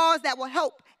set laws that will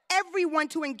help everyone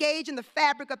to engage in the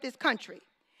fabric of this country.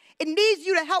 It needs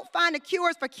you to help find the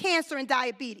cures for cancer and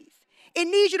diabetes. It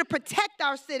needs you to protect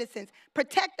our citizens,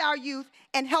 protect our youth,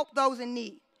 and help those in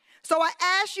need. So I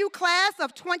ask you, class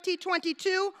of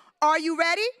 2022, are you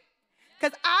ready?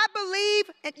 Because I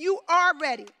believe that you are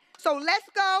ready. So let's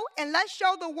go and let's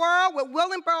show the world what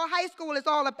Willingboro High School is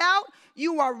all about.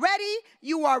 You are ready,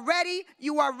 you are ready,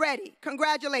 you are ready.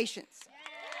 Congratulations.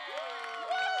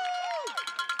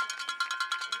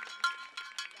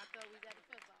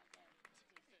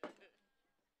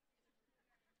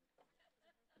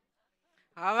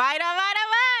 All right, all right, all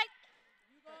right.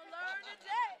 You're going to learn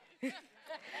today.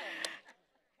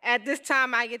 At this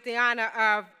time, I get the honor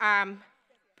of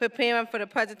preparing for the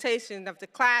presentation of the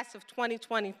class of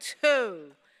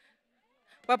 2022.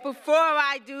 But before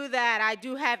I do that, I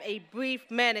do have a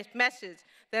brief message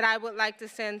that I would like to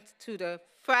send to the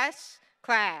fresh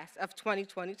class of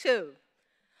 2022.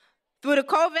 Through the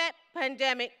COVID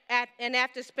pandemic, and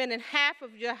after spending half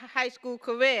of your high school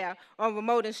career on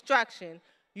remote instruction,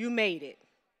 you made it.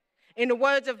 In the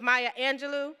words of Maya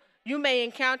Angelou, you may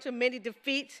encounter many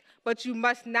defeats, but you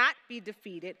must not be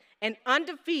defeated, and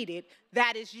undefeated,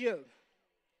 that is you.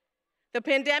 The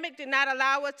pandemic did not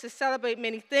allow us to celebrate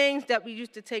many things that we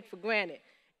used to take for granted.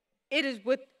 It is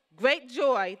with great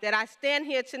joy that I stand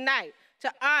here tonight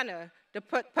to honor the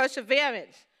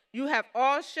perseverance you have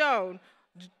all shown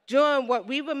during what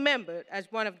we remembered as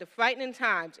one of the frightening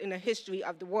times in the history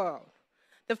of the world.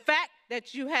 The fact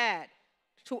that you had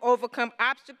to overcome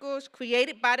obstacles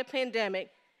created by the pandemic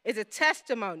is a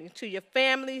testimony to your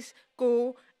family,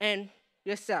 school, and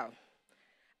yourself.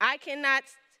 I cannot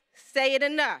say it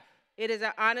enough. It is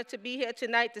an honor to be here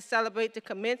tonight to celebrate the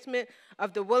commencement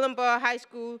of the Willingboro High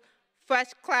School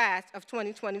fresh class of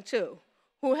 2022,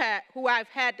 who I've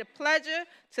had the pleasure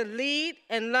to lead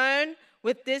and learn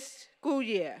with this school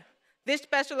year. This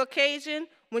special occasion,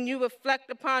 when you reflect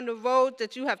upon the roads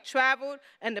that you have traveled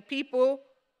and the people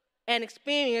and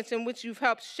experience in which you've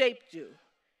helped shape you.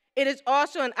 It is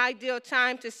also an ideal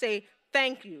time to say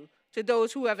thank you to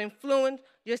those who have influenced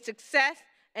your success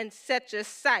and set your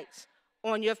sights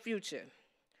on your future.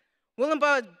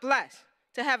 Willingboro is blessed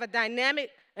to have a dynamic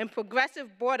and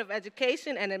progressive Board of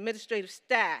Education and administrative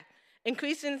staff.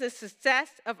 Increasing the success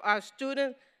of our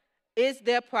students is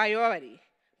their priority.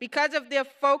 Because of their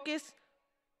focus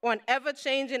on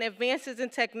ever-changing advances in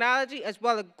technology as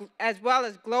well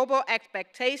as global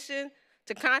expectations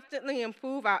to constantly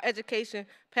improve our education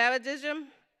paradigm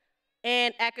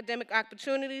and academic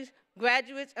opportunities,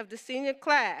 graduates of the senior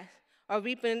class are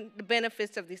reaping the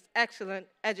benefits of this excellent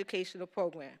educational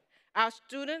program. Our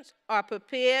students are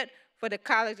prepared for the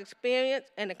college experience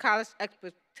and the college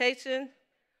expectations,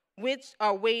 which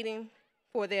are waiting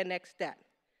for their next step.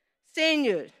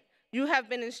 Seniors, you have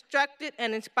been instructed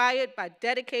and inspired by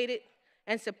dedicated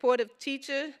and supportive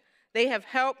teachers. They have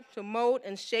helped to mold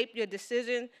and shape your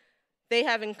decisions. They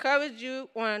have encouraged you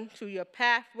on to your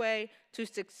pathway to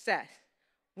success.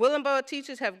 Willingboro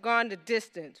teachers have gone the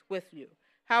distance with you.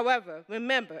 However,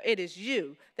 remember, it is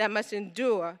you that must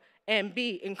endure and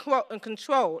be in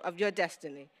control of your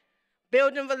destiny.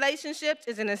 Building relationships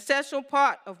is an essential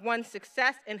part of one's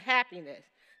success and happiness.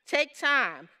 Take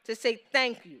time to say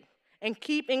thank you and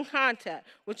keep in contact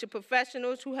with the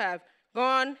professionals who have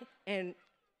gone and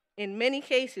in many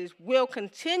cases will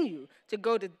continue to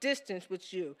go the distance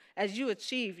with you as you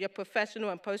achieve your professional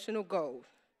and personal goals.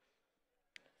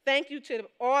 Thank you to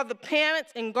all the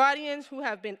parents and guardians who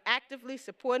have been actively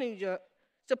supporting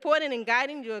and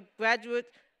guiding your graduate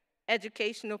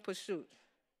educational pursuits.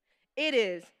 It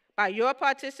is by your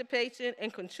participation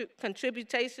and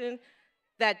contribution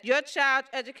that your child's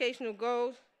educational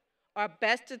goals are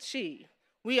best achieved.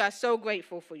 We are so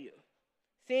grateful for you.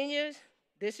 Seniors,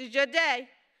 this is your day.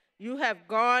 You have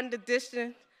gone the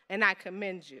distance, and I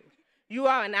commend you. You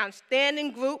are an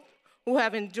outstanding group who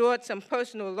have endured some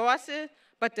personal losses,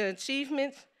 but the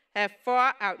achievements have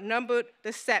far outnumbered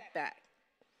the setback.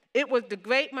 It was the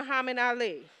great Muhammad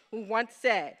Ali who once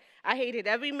said, "I hated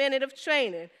every minute of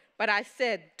training, but I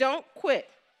said, don't quit.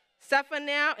 Suffer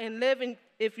now and live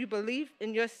if you believe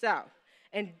in yourself.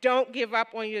 And don't give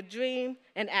up on your dream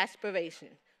and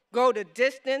aspiration. Go the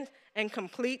distance and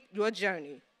complete your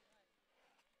journey.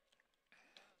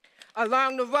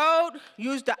 Along the road,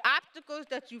 use the obstacles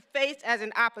that you face as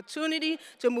an opportunity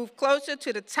to move closer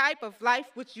to the type of life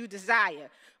which you desire.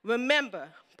 Remember,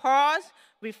 pause,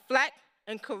 reflect,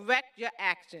 and correct your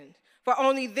actions, for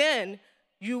only then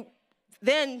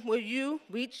will you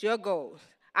reach your goals.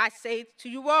 I say to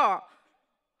you all,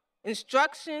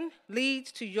 instruction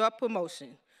leads to your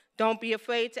promotion. Don't be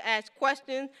afraid to ask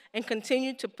questions and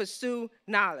continue to pursue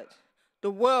knowledge.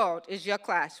 The world is your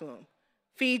classroom.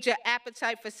 Feed your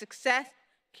appetite for success,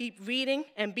 keep reading,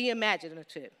 and be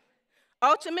imaginative.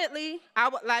 Ultimately, I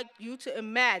would like you to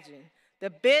imagine the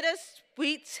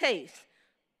bittersweet taste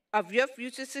of your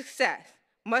future success,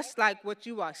 much like what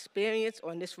you are experiencing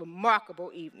on this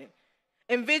remarkable evening.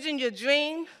 Envision your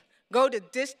dream, go the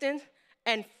distance,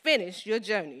 and finish your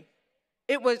journey.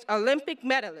 It was Olympic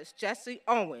medalist Jesse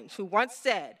Owens who once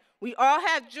said, "We all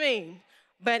have dreams,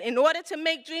 but in order to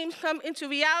make dreams come into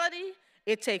reality,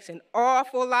 it takes an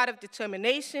awful lot of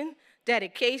determination,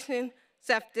 dedication,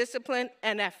 self-discipline,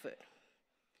 and effort."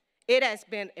 It has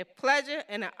been a pleasure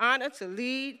and an honor to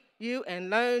lead you and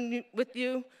learn with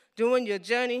you during your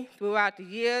journey throughout the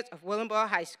years of Willingboro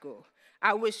High School.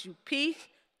 I wish you peace,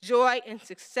 joy, and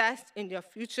success in your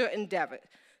future endeavors.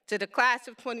 To the class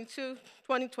of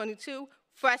 2022,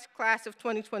 fresh class of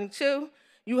 2022,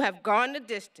 you have gone the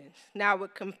distance. Now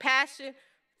with compassion,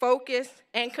 focus,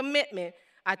 and commitment,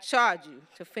 I charge you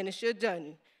to finish your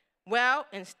journey well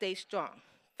and stay strong.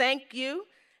 Thank you.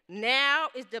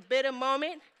 Now is the bitter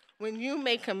moment when you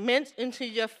may commence into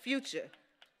your future.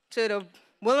 To the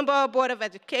Willingboro Board of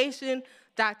Education,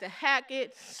 Dr.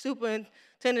 Hackett,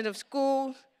 Superintendent of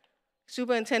Schools,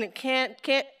 Superintendent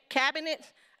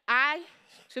Cabinet, I,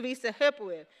 Teresa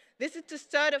Hippolyte, this is to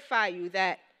certify you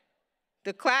that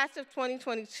the class of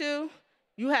 2022,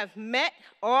 you have met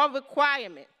all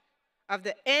requirements of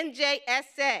the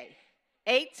NJSA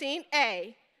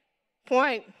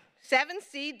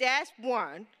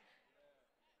 18A.7C-1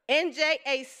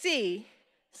 NJAC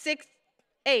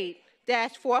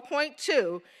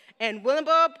 68-4.2, and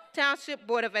Willingboro Township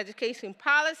Board of Education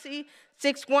Policy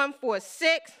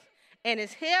 6146, and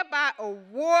is hereby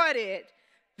awarded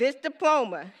this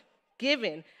diploma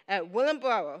given at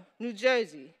Willingboro, New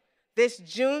Jersey, this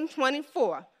June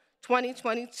 24,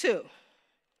 2022.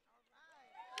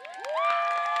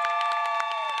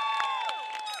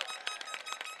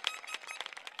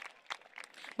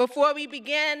 Before we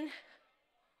begin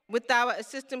with our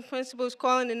assistant principals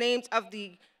calling the names of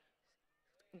the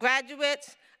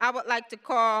graduates, I would like to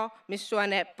call Ms.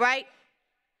 Shawnette Bright,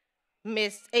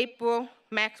 Ms. April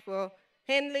Maxwell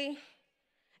Henley,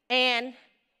 and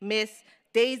Ms.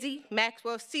 Daisy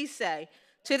Maxwell Cisse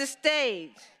to the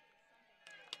stage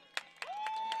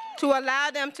to allow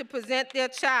them to present their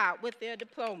child with their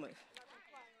diplomas.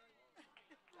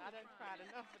 I done cried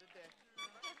enough for the day.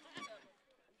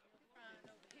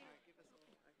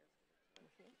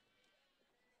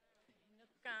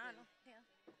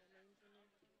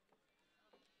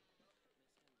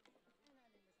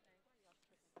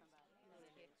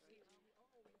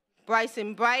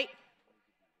 Bryson Bright,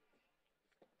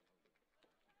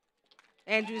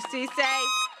 Andrew Cisse,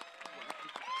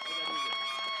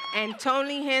 and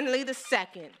Tony Henley II.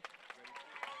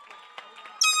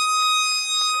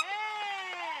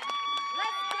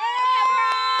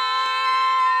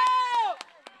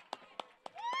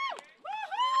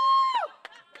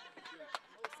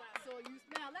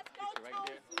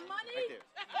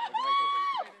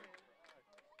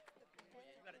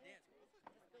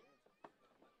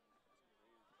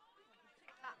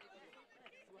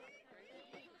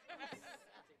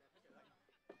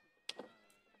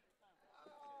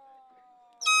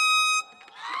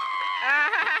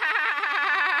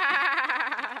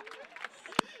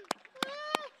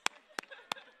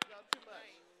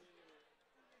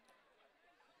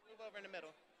 Move over in the middle.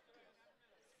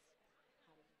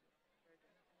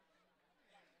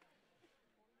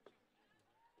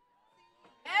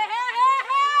 Hey, hey, hey,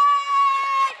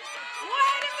 hey!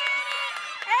 Wait a minute!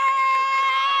 Hey!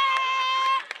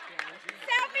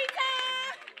 Selfie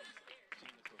time!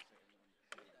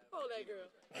 Hold that girl.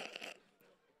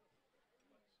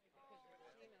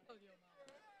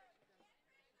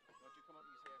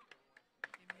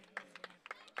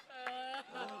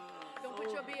 Don't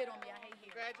put your beard on me. I hate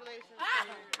you. Congratulations.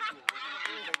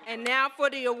 And now for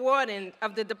the awarding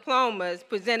of the diplomas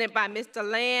presented by Mr.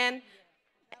 Land,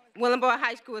 Willingboro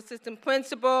High School Assistant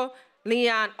Principal,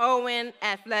 Leon Owen,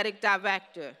 Athletic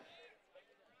Director.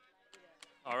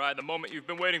 All right, the moment you've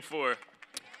been waiting for.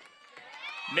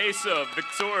 NASA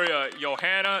Victoria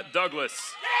Johanna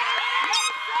Douglas.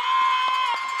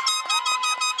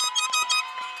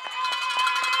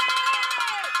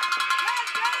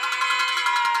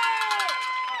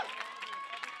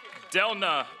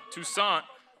 Delna Toussaint.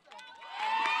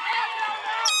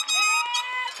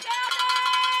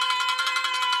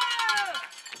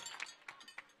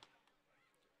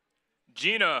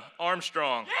 Gina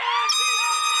Armstrong.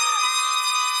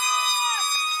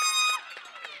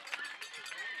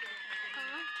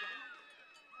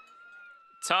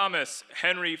 Thomas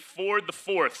Henry Ford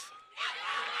IV.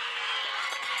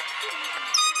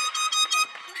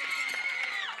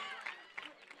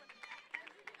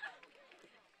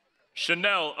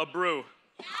 Chanel Abreu.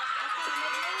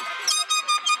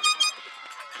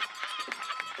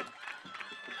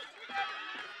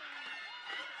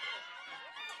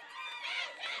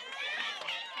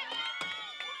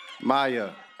 Maya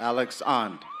Alex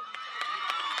And.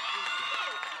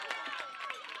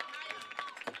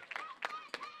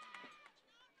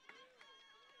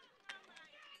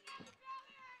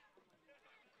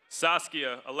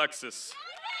 Saskia Alexis.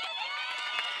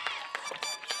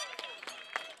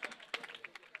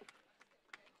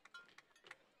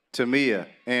 Tamia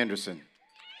Anderson.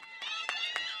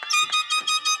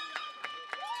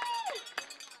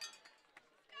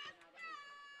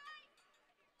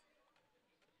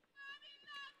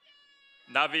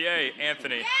 Navier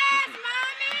Anthony.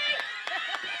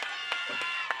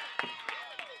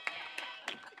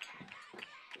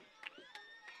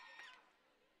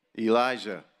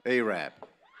 Elijah Arab.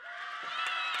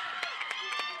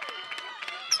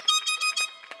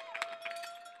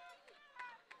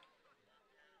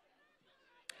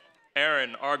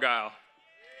 Aaron Argyle.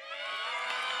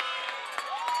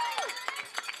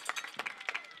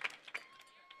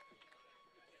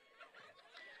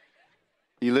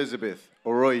 Elizabeth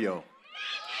Arroyo.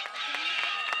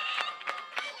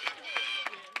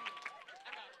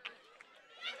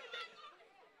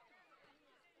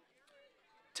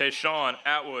 Tayshawn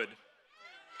Atwood.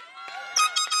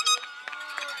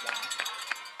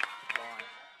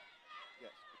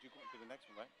 next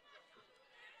one, right?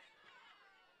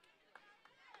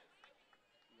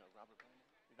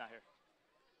 He's not here.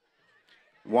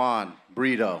 Juan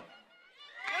Brito.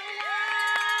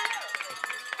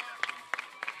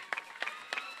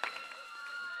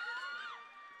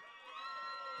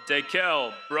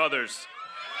 Dakel Brothers.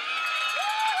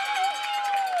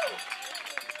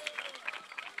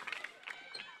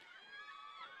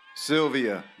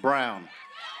 Sylvia Brown.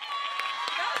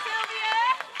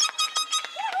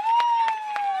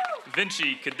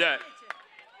 Vinci Cadet.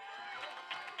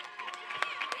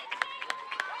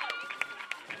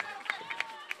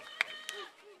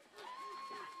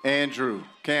 Andrew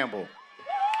Campbell.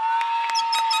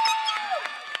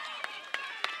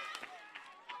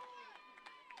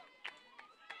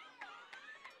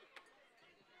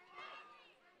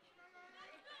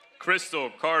 Crystal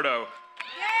Cardo.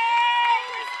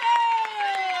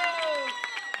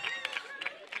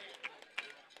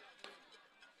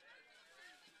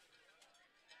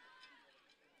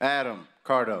 Adam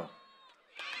Cardo.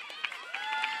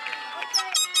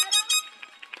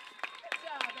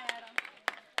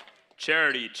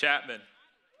 Charity Chapman.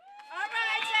 All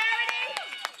right, Charity.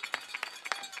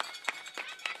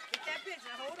 Get that picture.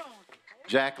 Hold on.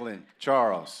 Jacqueline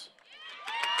Charles.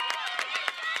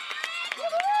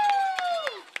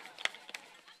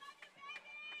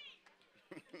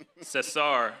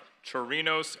 Cesar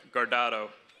Chorinos Gardado.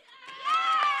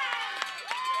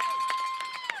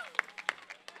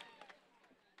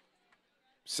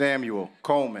 Samuel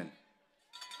Coleman.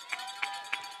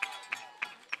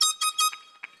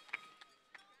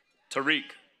 Tariq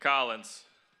Collins.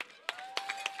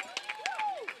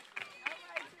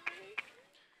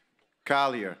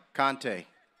 Collier Conte.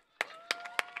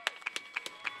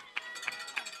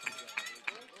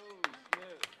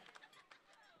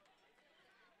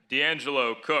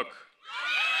 D'Angelo Cook.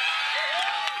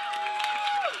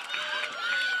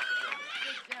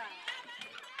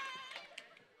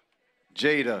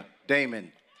 Jada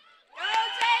Damon.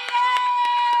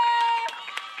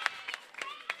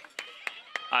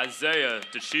 Isaiah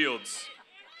DeShields.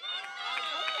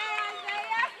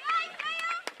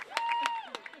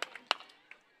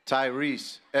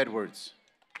 Tyrese Edwards.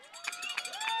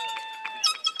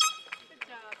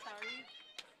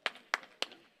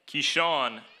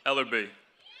 Keyshawn Ellerby.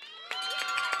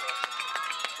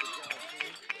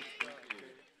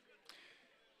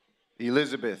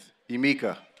 Elizabeth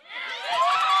Emeka.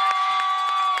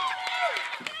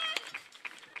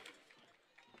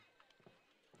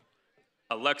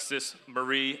 Alexis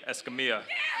Marie Escamilla.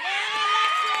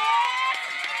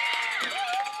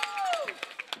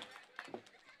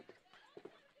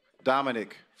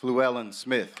 Dominic Fluellen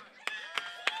Smith.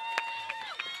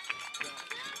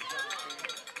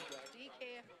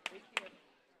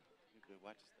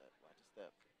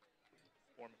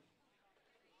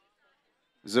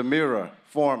 Zamira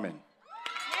Foreman.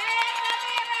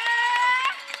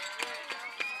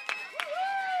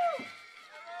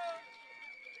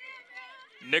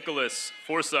 Nicholas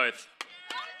Forsyth.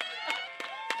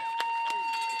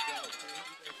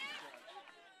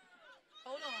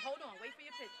 Hold on. Wait for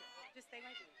your picture. Just stay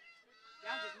right there.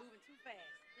 Y'all just moving too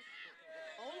fast.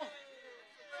 Hold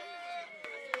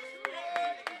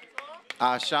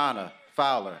on. Ashana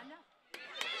Fowler.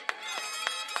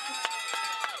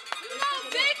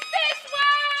 Big fish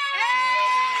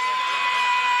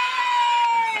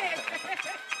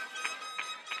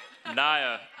world!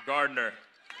 Naya Gardner.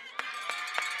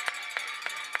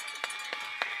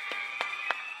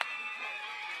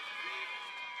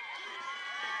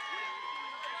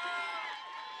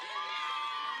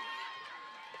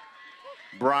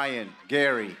 Brian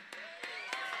Gary.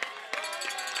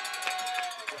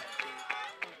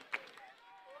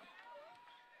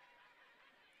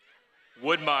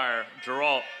 Woodmeyer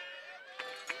Geralt.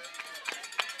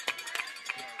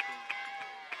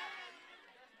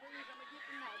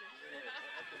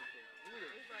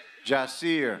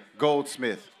 Jasir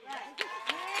Goldsmith.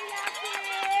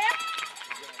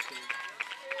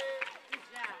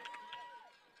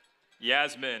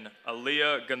 Yasmin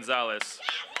Aaliyah Gonzalez.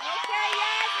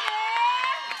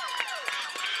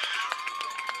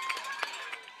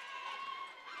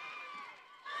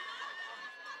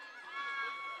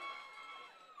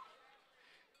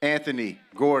 Anthony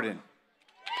Gordon.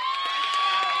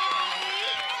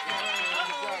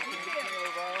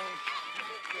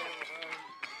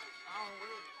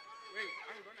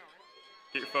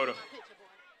 Get your photo.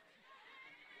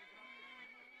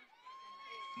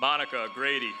 Monica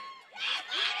Grady.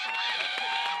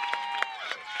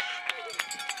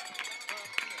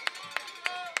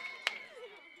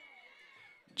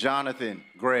 Jonathan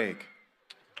Gregg.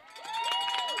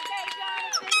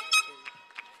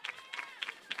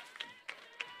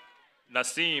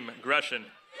 Nasim Gresham.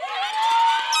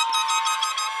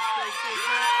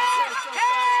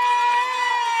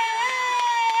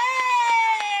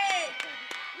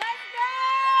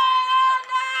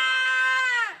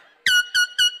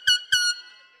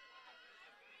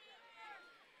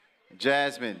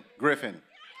 Jasmine Griffin.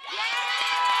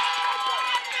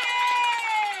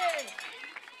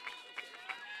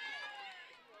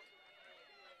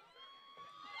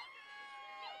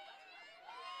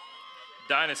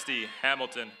 Dynasty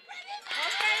Hamilton.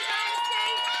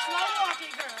 Slow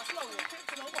walking, girl. Slow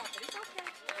walking. It's okay.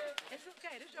 It's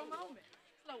okay. This is your moment.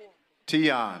 Slow walking.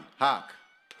 Tion Hawk.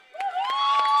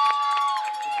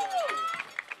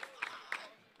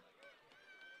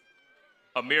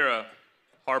 Amira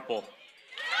Harple.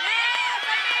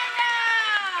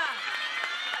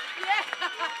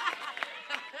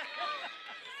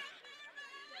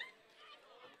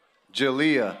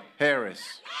 Jalea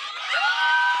Harris.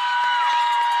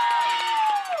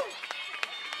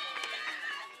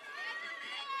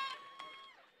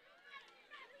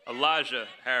 Elijah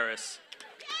Harris.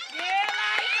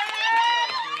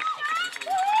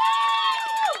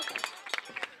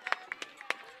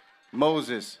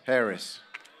 Moses Harris.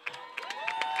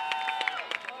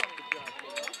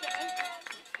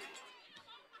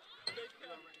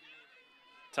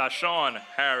 Tashawn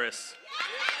Harris.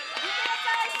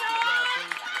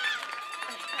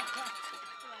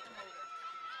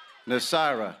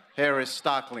 Nasira Harris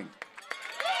Stockling.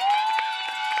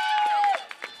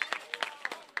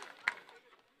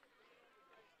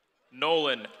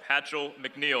 Nolan Hatchell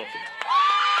McNeil.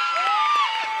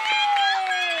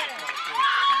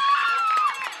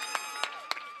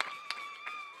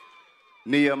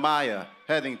 Nehemiah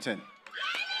Heathington.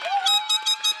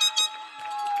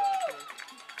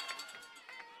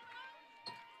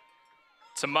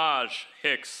 Tamaj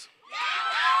Hicks.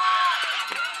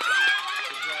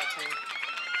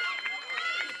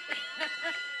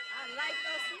 I like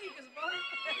those sneakers, boy.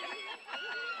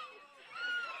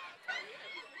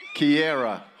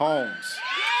 Kiera Holmes.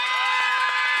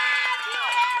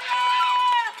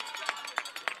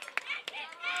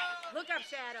 Look up,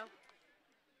 Shadow.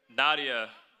 Nadia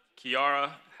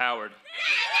Kiara Howard.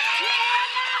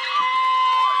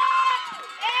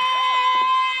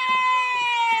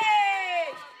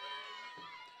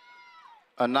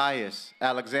 Anais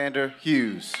Alexander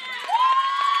Hughes.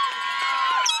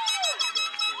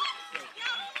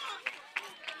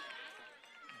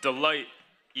 Delight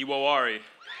Iwawari.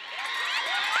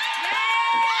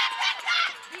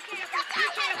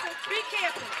 Be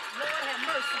careful. Lord have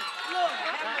mercy. Lord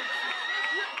have mercy.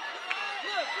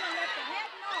 Look, you done left the head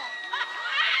off.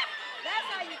 That's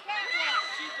how you catwalk.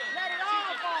 Let it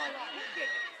all fall off.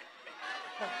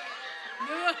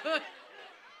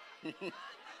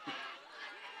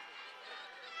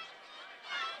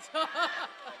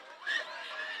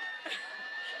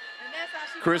 And that's how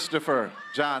she Christopher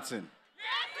Johnson.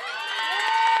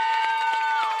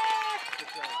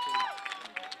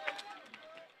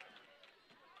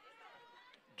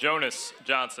 Jonas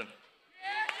Johnson.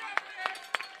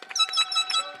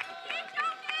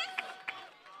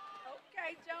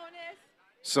 Okay, Jonas.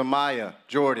 Samaya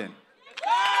Jordan.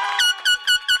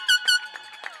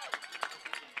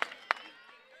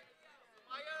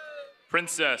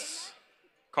 Princess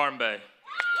Carmbe.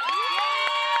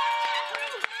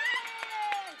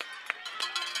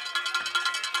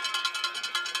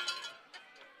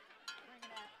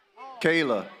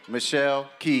 Kayla Michelle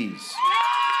Keys.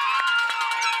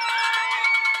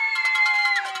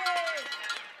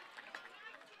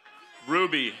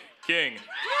 Ruby King.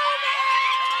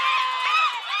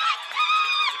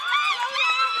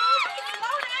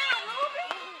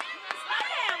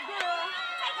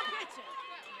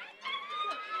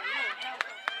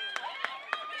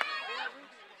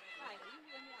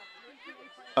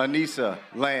 Anissa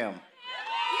Lamb.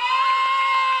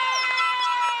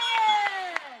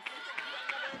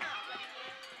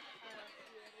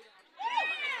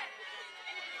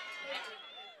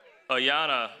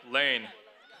 Ayana Lane.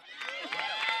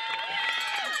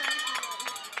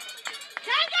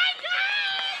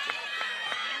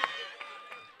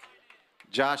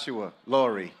 Joshua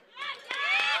Laurie.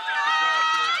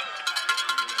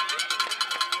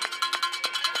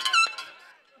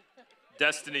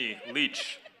 Destiny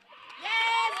Leach.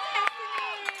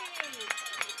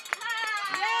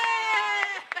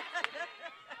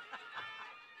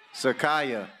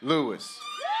 Sakaya Lewis.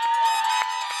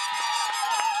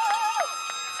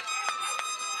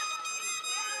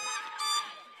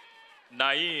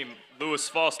 Naeem Lewis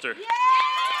Foster.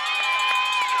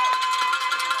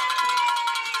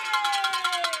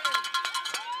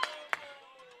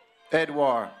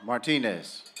 Edouard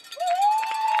Martinez.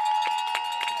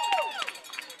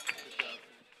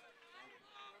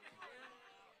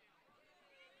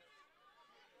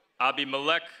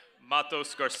 Abimelech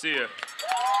Matos Garcia.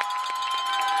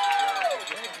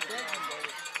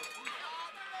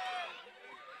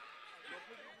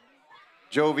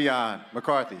 Jovian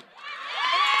McCarthy.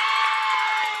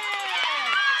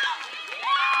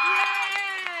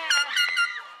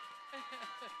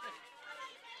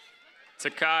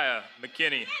 Takaya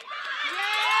McKinney.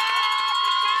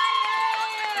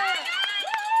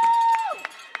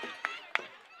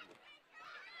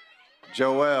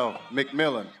 Joel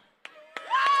McMillan.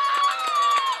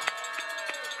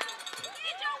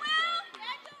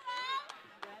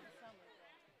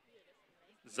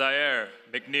 Zaire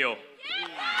McNeil.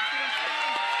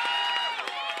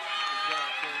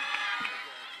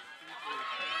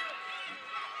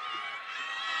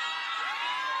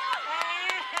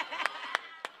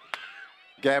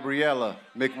 Gabriella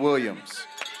McWilliams.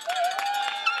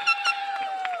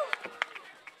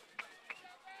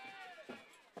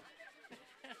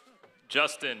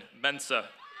 Justin Mensa.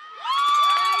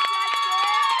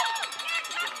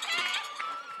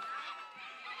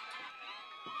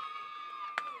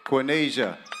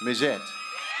 Quinasia Mijette.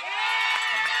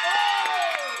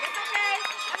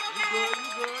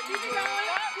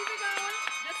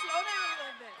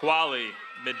 Kwali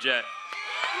Midget.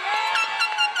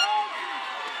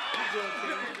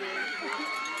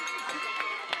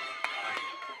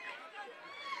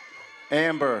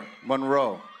 Amber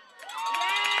Monroe.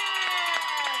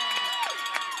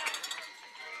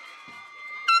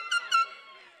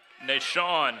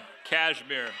 Nashawn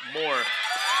Cashmere Moore.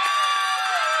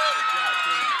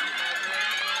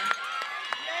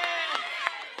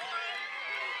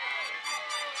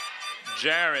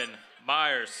 Jaron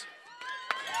Myers.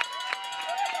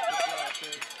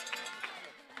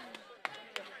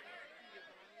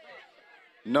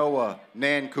 Noah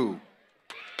Nanku.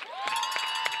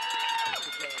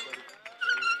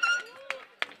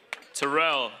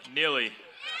 Terrell Neely.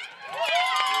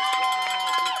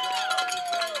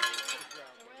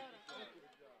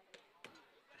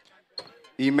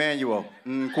 Emmanuel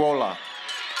Nkwola.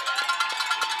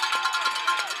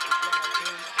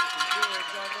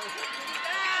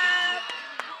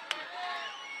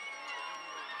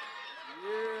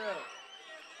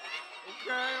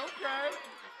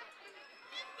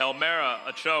 Elmera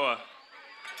Ochoa.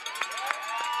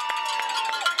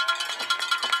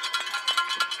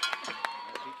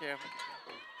 Be careful.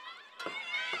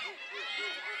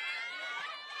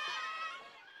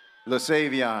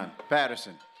 LaSavion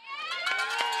Patterson.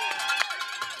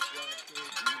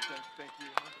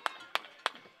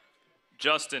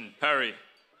 Justin Perry.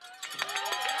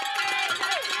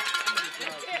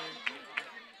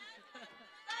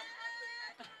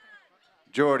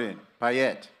 Jordan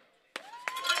Payette.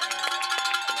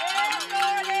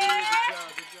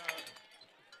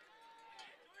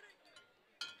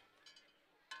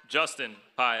 Justin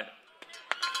Pyatt.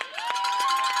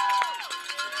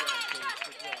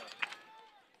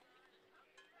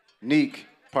 Neek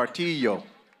Partillo.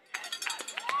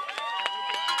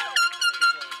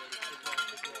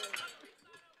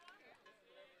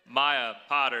 Maya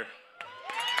Potter.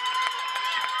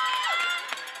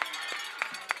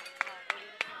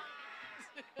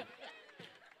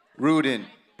 Rudin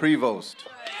Prevost.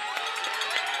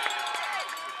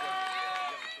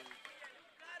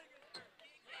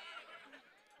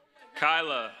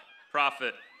 Kyla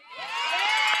Prophet.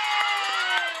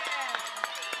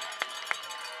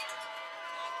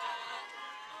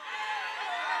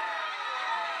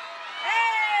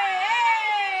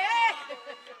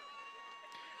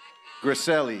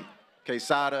 Griseli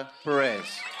Quesada Perez.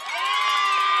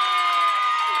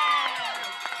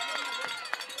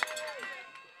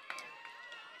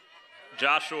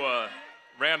 Joshua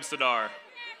Ramsadar.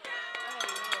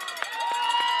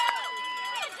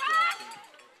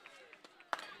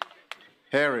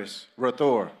 Harris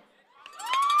Rathor.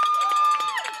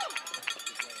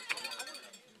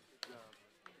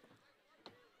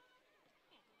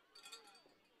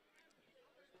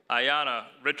 Ayana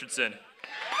Richardson.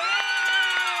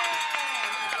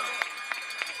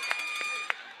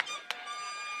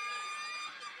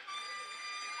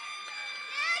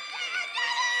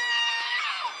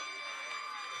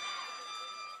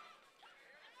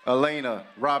 Elena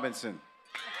Robinson.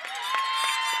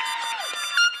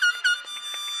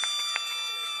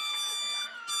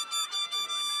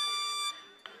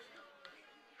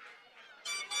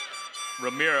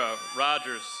 Ramira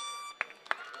Rogers.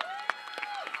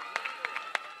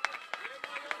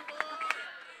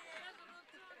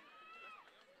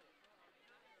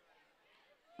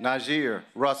 Najir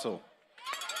Russell.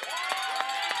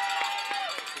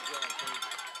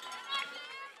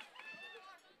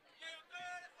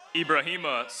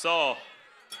 Ibrahima Saul.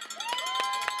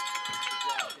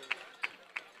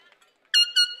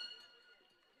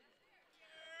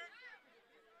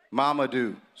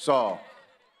 Mamadou Saul.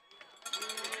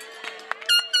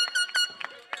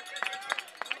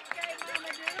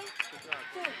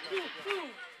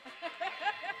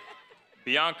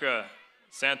 Bianca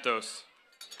Santos.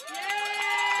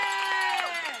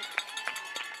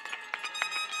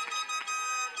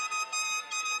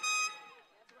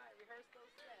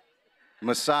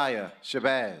 Messiah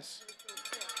Shabazz.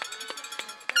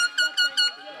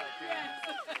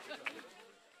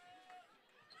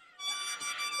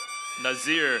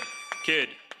 Nazir Kid.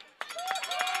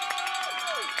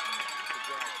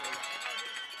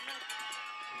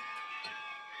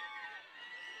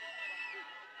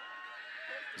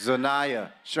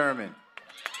 Zanaya Sherman.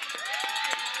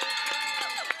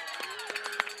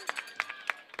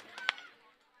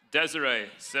 Desiree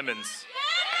Simmons.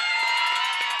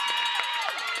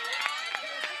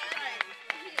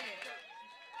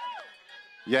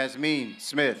 Yasmin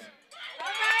Smith.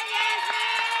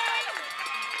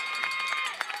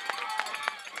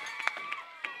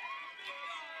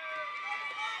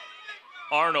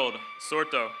 Arnold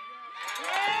Sorto.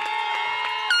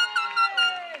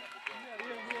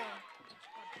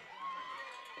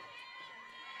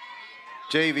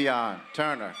 Javion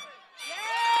Turner.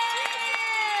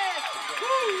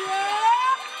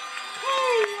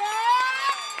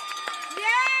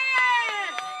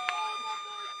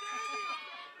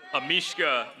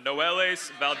 Amishka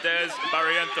Noeles Valdez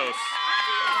Barrientos.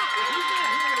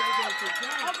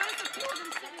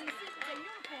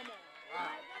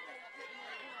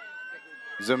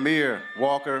 Zamir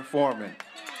Walker Foreman.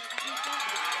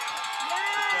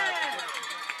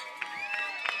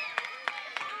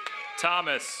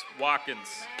 Thomas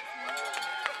Watkins.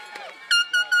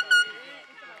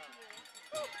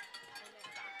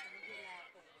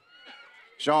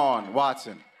 Sean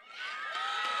Watson.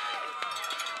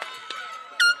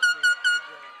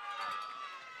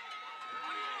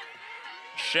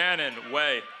 Shannon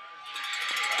Way.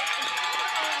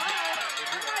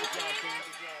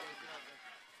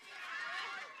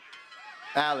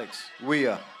 Alex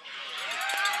Weah.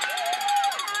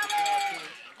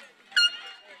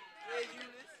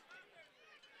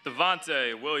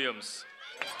 Devontae Williams.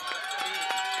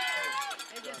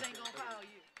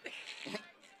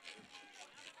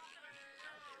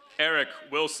 Eric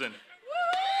Wilson.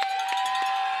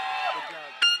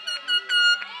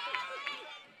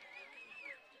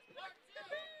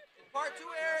 Part two,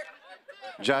 Eric.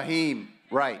 Jaheim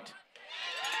Wright.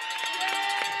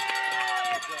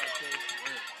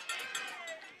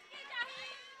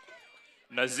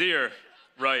 Nazir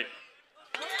Wright.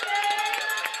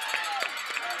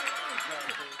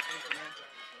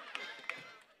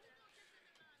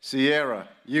 Sierra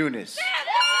Eunice.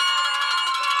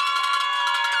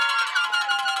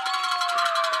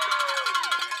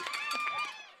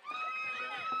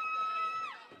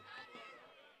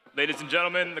 Ladies and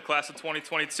gentlemen, the class of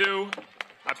 2022,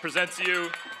 I present to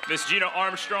you Miss Gina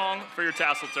Armstrong for your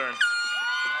tassel turn.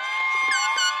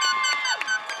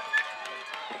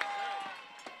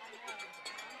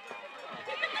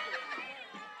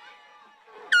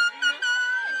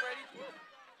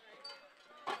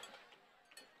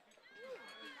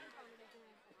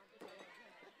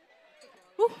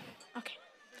 Okay.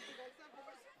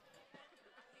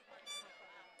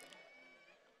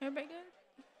 Everybody good?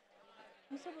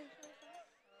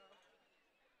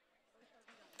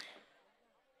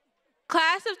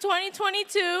 Class of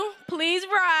 2022, please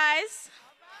rise.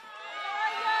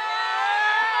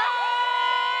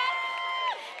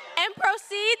 And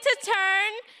proceed to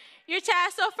turn your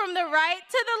tassel from the right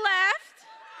to the left.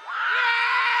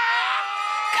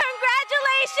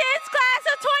 Congratulations, class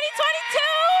of 2022.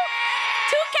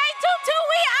 2K22,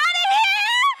 we out of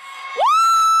here. Woo!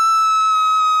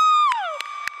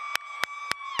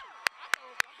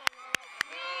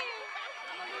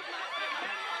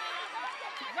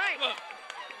 Right.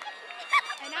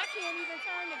 And I can't even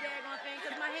turn the daggone thing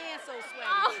because my hand's so sweaty.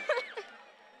 Oh. Come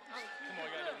on,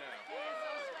 we gotta do it now.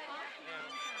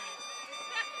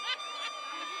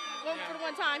 One for the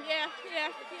one time, yeah.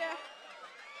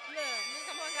 Look,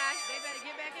 come on, guys. They better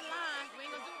get back in line. We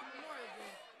ain't gonna do it tomorrow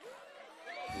again.